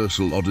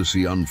multiversal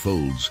odyssey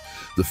unfolds,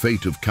 the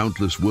fate of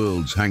countless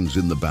worlds hangs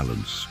in the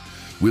balance.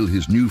 Will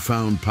his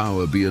newfound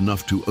power be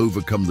enough to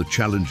overcome the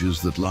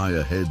challenges that lie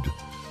ahead?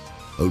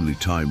 Only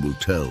time will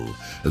tell,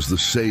 as the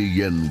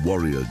Saiyan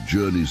warrior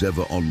journeys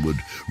ever onward,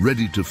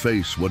 ready to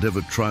face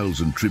whatever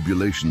trials and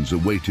tribulations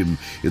await him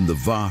in the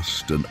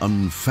vast and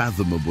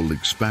unfathomable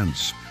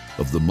expanse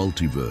of the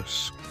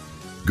multiverse.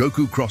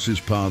 Goku crosses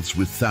paths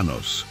with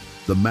Thanos,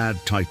 the Mad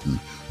Titan,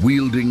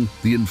 wielding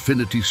the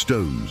Infinity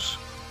Stones.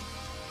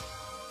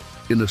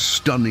 In a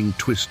stunning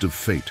twist of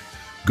fate,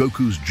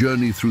 Goku's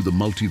journey through the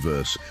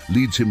multiverse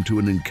leads him to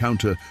an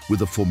encounter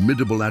with a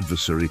formidable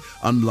adversary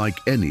unlike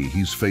any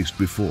he's faced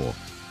before: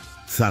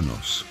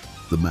 Thanos,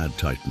 the Mad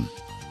Titan.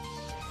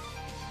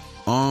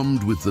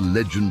 Armed with the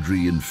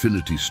legendary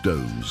Infinity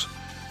Stones,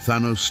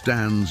 Thanos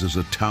stands as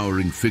a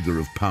towering figure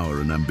of power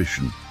and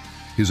ambition,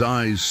 his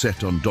eyes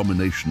set on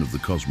domination of the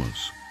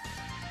cosmos.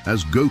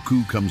 As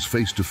Goku comes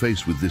face to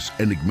face with this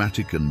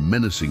enigmatic and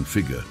menacing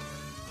figure,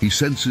 he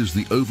senses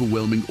the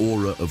overwhelming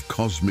aura of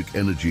cosmic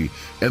energy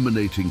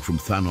emanating from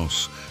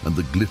Thanos and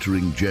the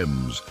glittering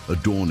gems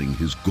adorning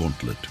his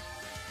gauntlet.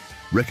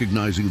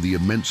 Recognizing the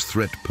immense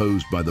threat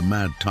posed by the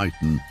Mad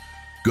Titan,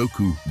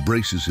 Goku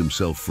braces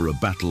himself for a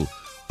battle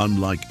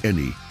unlike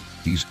any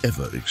he's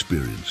ever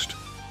experienced.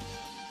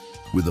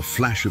 With a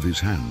flash of his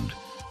hand,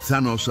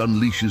 Thanos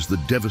unleashes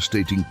the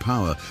devastating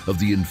power of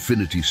the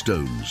Infinity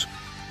Stones,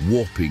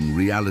 warping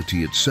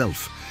reality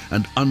itself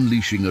and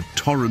unleashing a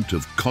torrent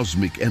of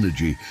cosmic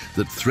energy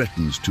that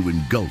threatens to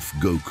engulf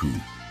Goku.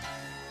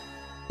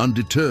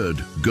 Undeterred,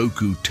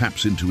 Goku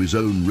taps into his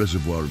own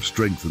reservoir of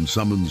strength and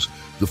summons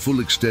the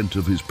full extent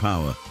of his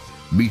power,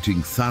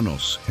 meeting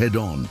Thanos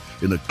head-on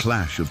in a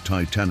clash of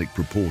titanic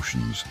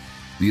proportions.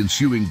 The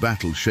ensuing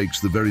battle shakes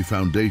the very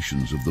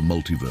foundations of the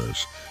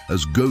multiverse,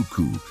 as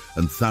Goku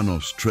and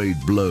Thanos trade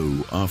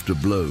blow after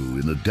blow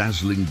in a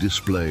dazzling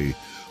display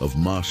of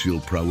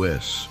martial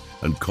prowess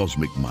and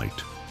cosmic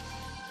might.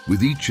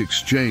 With each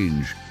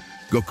exchange,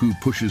 Goku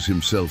pushes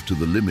himself to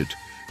the limit,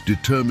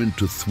 determined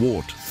to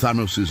thwart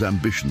Thanos'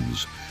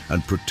 ambitions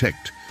and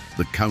protect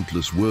the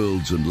countless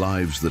worlds and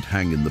lives that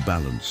hang in the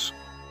balance.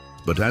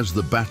 But as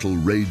the battle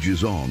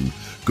rages on,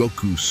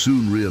 Goku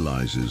soon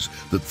realizes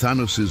that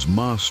Thanos'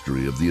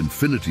 mastery of the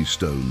Infinity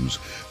Stones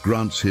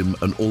grants him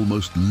an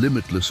almost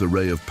limitless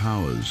array of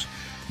powers,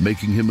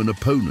 making him an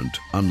opponent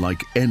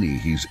unlike any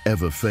he's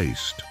ever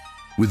faced.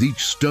 With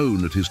each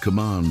stone at his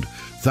command,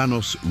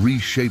 Thanos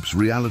reshapes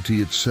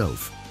reality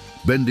itself,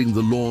 bending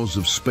the laws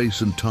of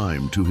space and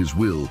time to his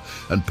will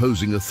and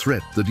posing a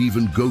threat that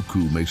even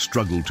Goku may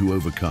struggle to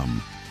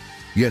overcome.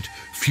 Yet,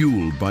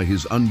 fueled by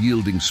his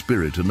unyielding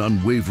spirit and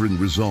unwavering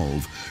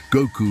resolve,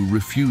 Goku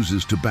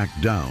refuses to back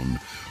down,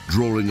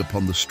 drawing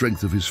upon the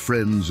strength of his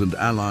friends and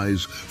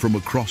allies from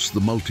across the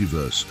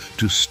multiverse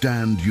to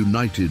stand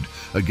united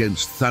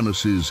against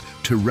Thanos'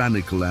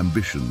 tyrannical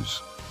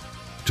ambitions.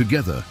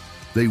 Together,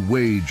 they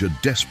wage a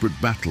desperate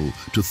battle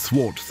to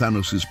thwart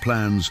Thanos'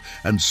 plans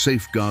and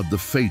safeguard the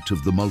fate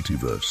of the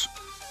multiverse,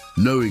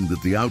 knowing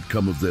that the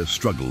outcome of their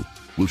struggle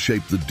will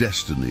shape the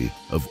destiny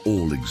of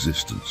all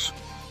existence.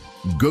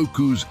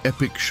 Goku's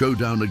epic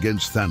showdown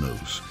against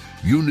Thanos.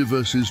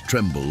 Universes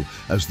tremble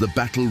as the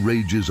battle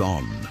rages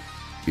on.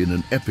 In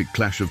an epic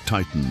clash of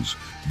titans,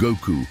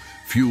 Goku,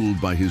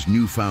 fueled by his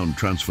newfound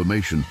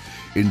transformation,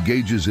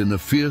 engages in a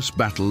fierce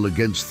battle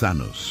against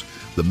Thanos,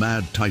 the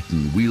mad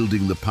titan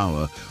wielding the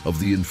power of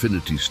the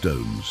Infinity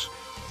Stones.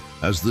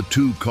 As the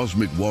two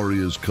cosmic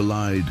warriors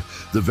collide,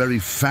 the very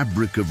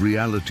fabric of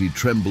reality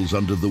trembles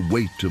under the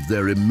weight of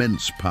their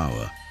immense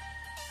power.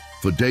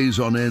 For days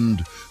on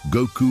end,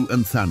 Goku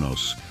and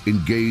Thanos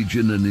engage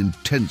in an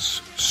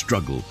intense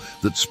struggle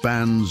that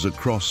spans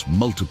across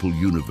multiple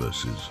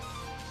universes.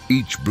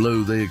 Each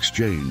blow they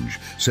exchange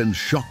sends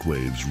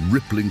shockwaves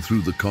rippling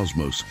through the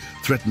cosmos,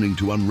 threatening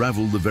to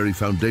unravel the very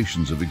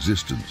foundations of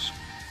existence.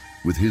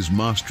 With his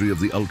mastery of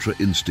the Ultra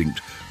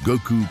Instinct,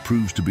 Goku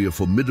proves to be a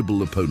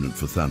formidable opponent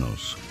for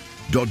Thanos,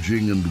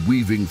 dodging and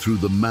weaving through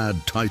the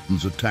mad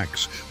Titan's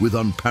attacks with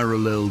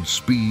unparalleled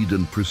speed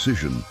and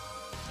precision.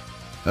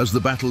 As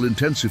the battle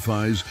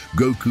intensifies,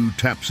 Goku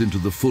taps into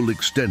the full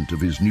extent of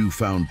his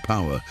newfound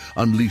power,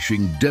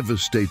 unleashing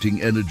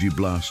devastating energy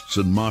blasts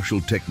and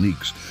martial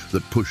techniques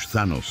that push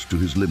Thanos to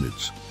his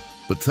limits.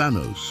 But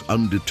Thanos,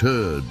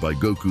 undeterred by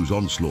Goku's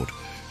onslaught,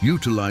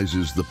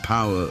 utilizes the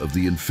power of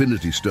the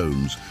Infinity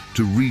Stones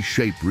to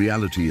reshape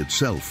reality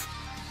itself,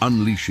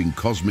 unleashing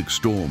cosmic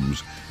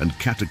storms and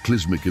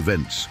cataclysmic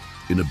events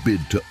in a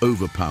bid to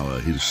overpower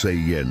his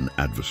Saiyan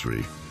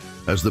adversary.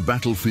 As the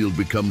battlefield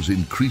becomes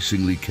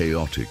increasingly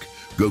chaotic,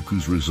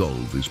 Goku's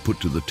resolve is put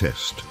to the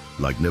test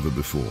like never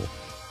before.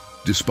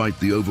 Despite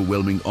the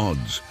overwhelming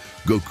odds,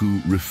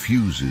 Goku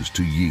refuses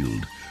to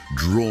yield,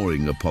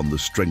 drawing upon the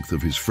strength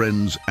of his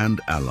friends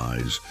and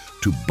allies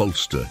to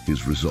bolster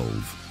his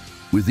resolve.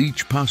 With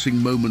each passing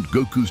moment,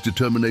 Goku's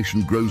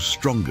determination grows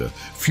stronger,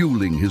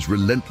 fueling his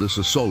relentless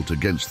assault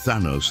against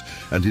Thanos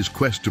and his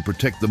quest to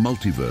protect the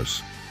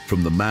multiverse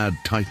from the mad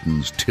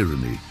Titan's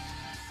tyranny.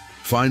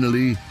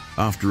 Finally,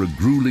 after a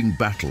grueling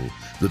battle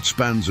that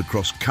spans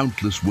across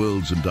countless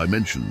worlds and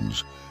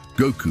dimensions,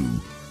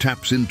 Goku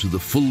taps into the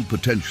full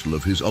potential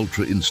of his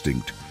Ultra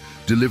Instinct,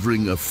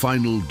 delivering a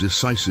final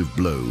decisive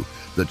blow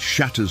that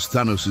shatters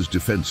Thanos'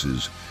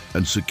 defenses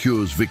and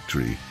secures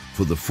victory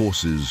for the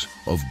forces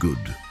of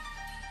good.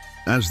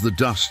 As the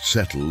dust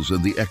settles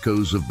and the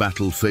echoes of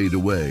battle fade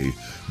away,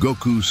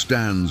 Goku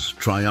stands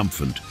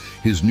triumphant,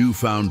 his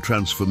newfound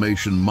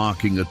transformation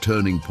marking a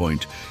turning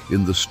point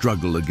in the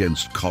struggle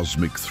against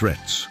cosmic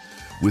threats.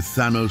 With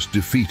Thanos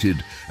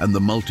defeated and the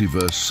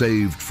multiverse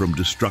saved from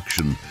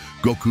destruction,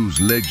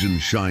 Goku's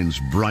legend shines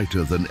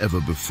brighter than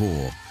ever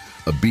before,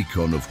 a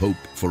beacon of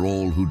hope for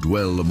all who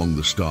dwell among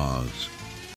the stars.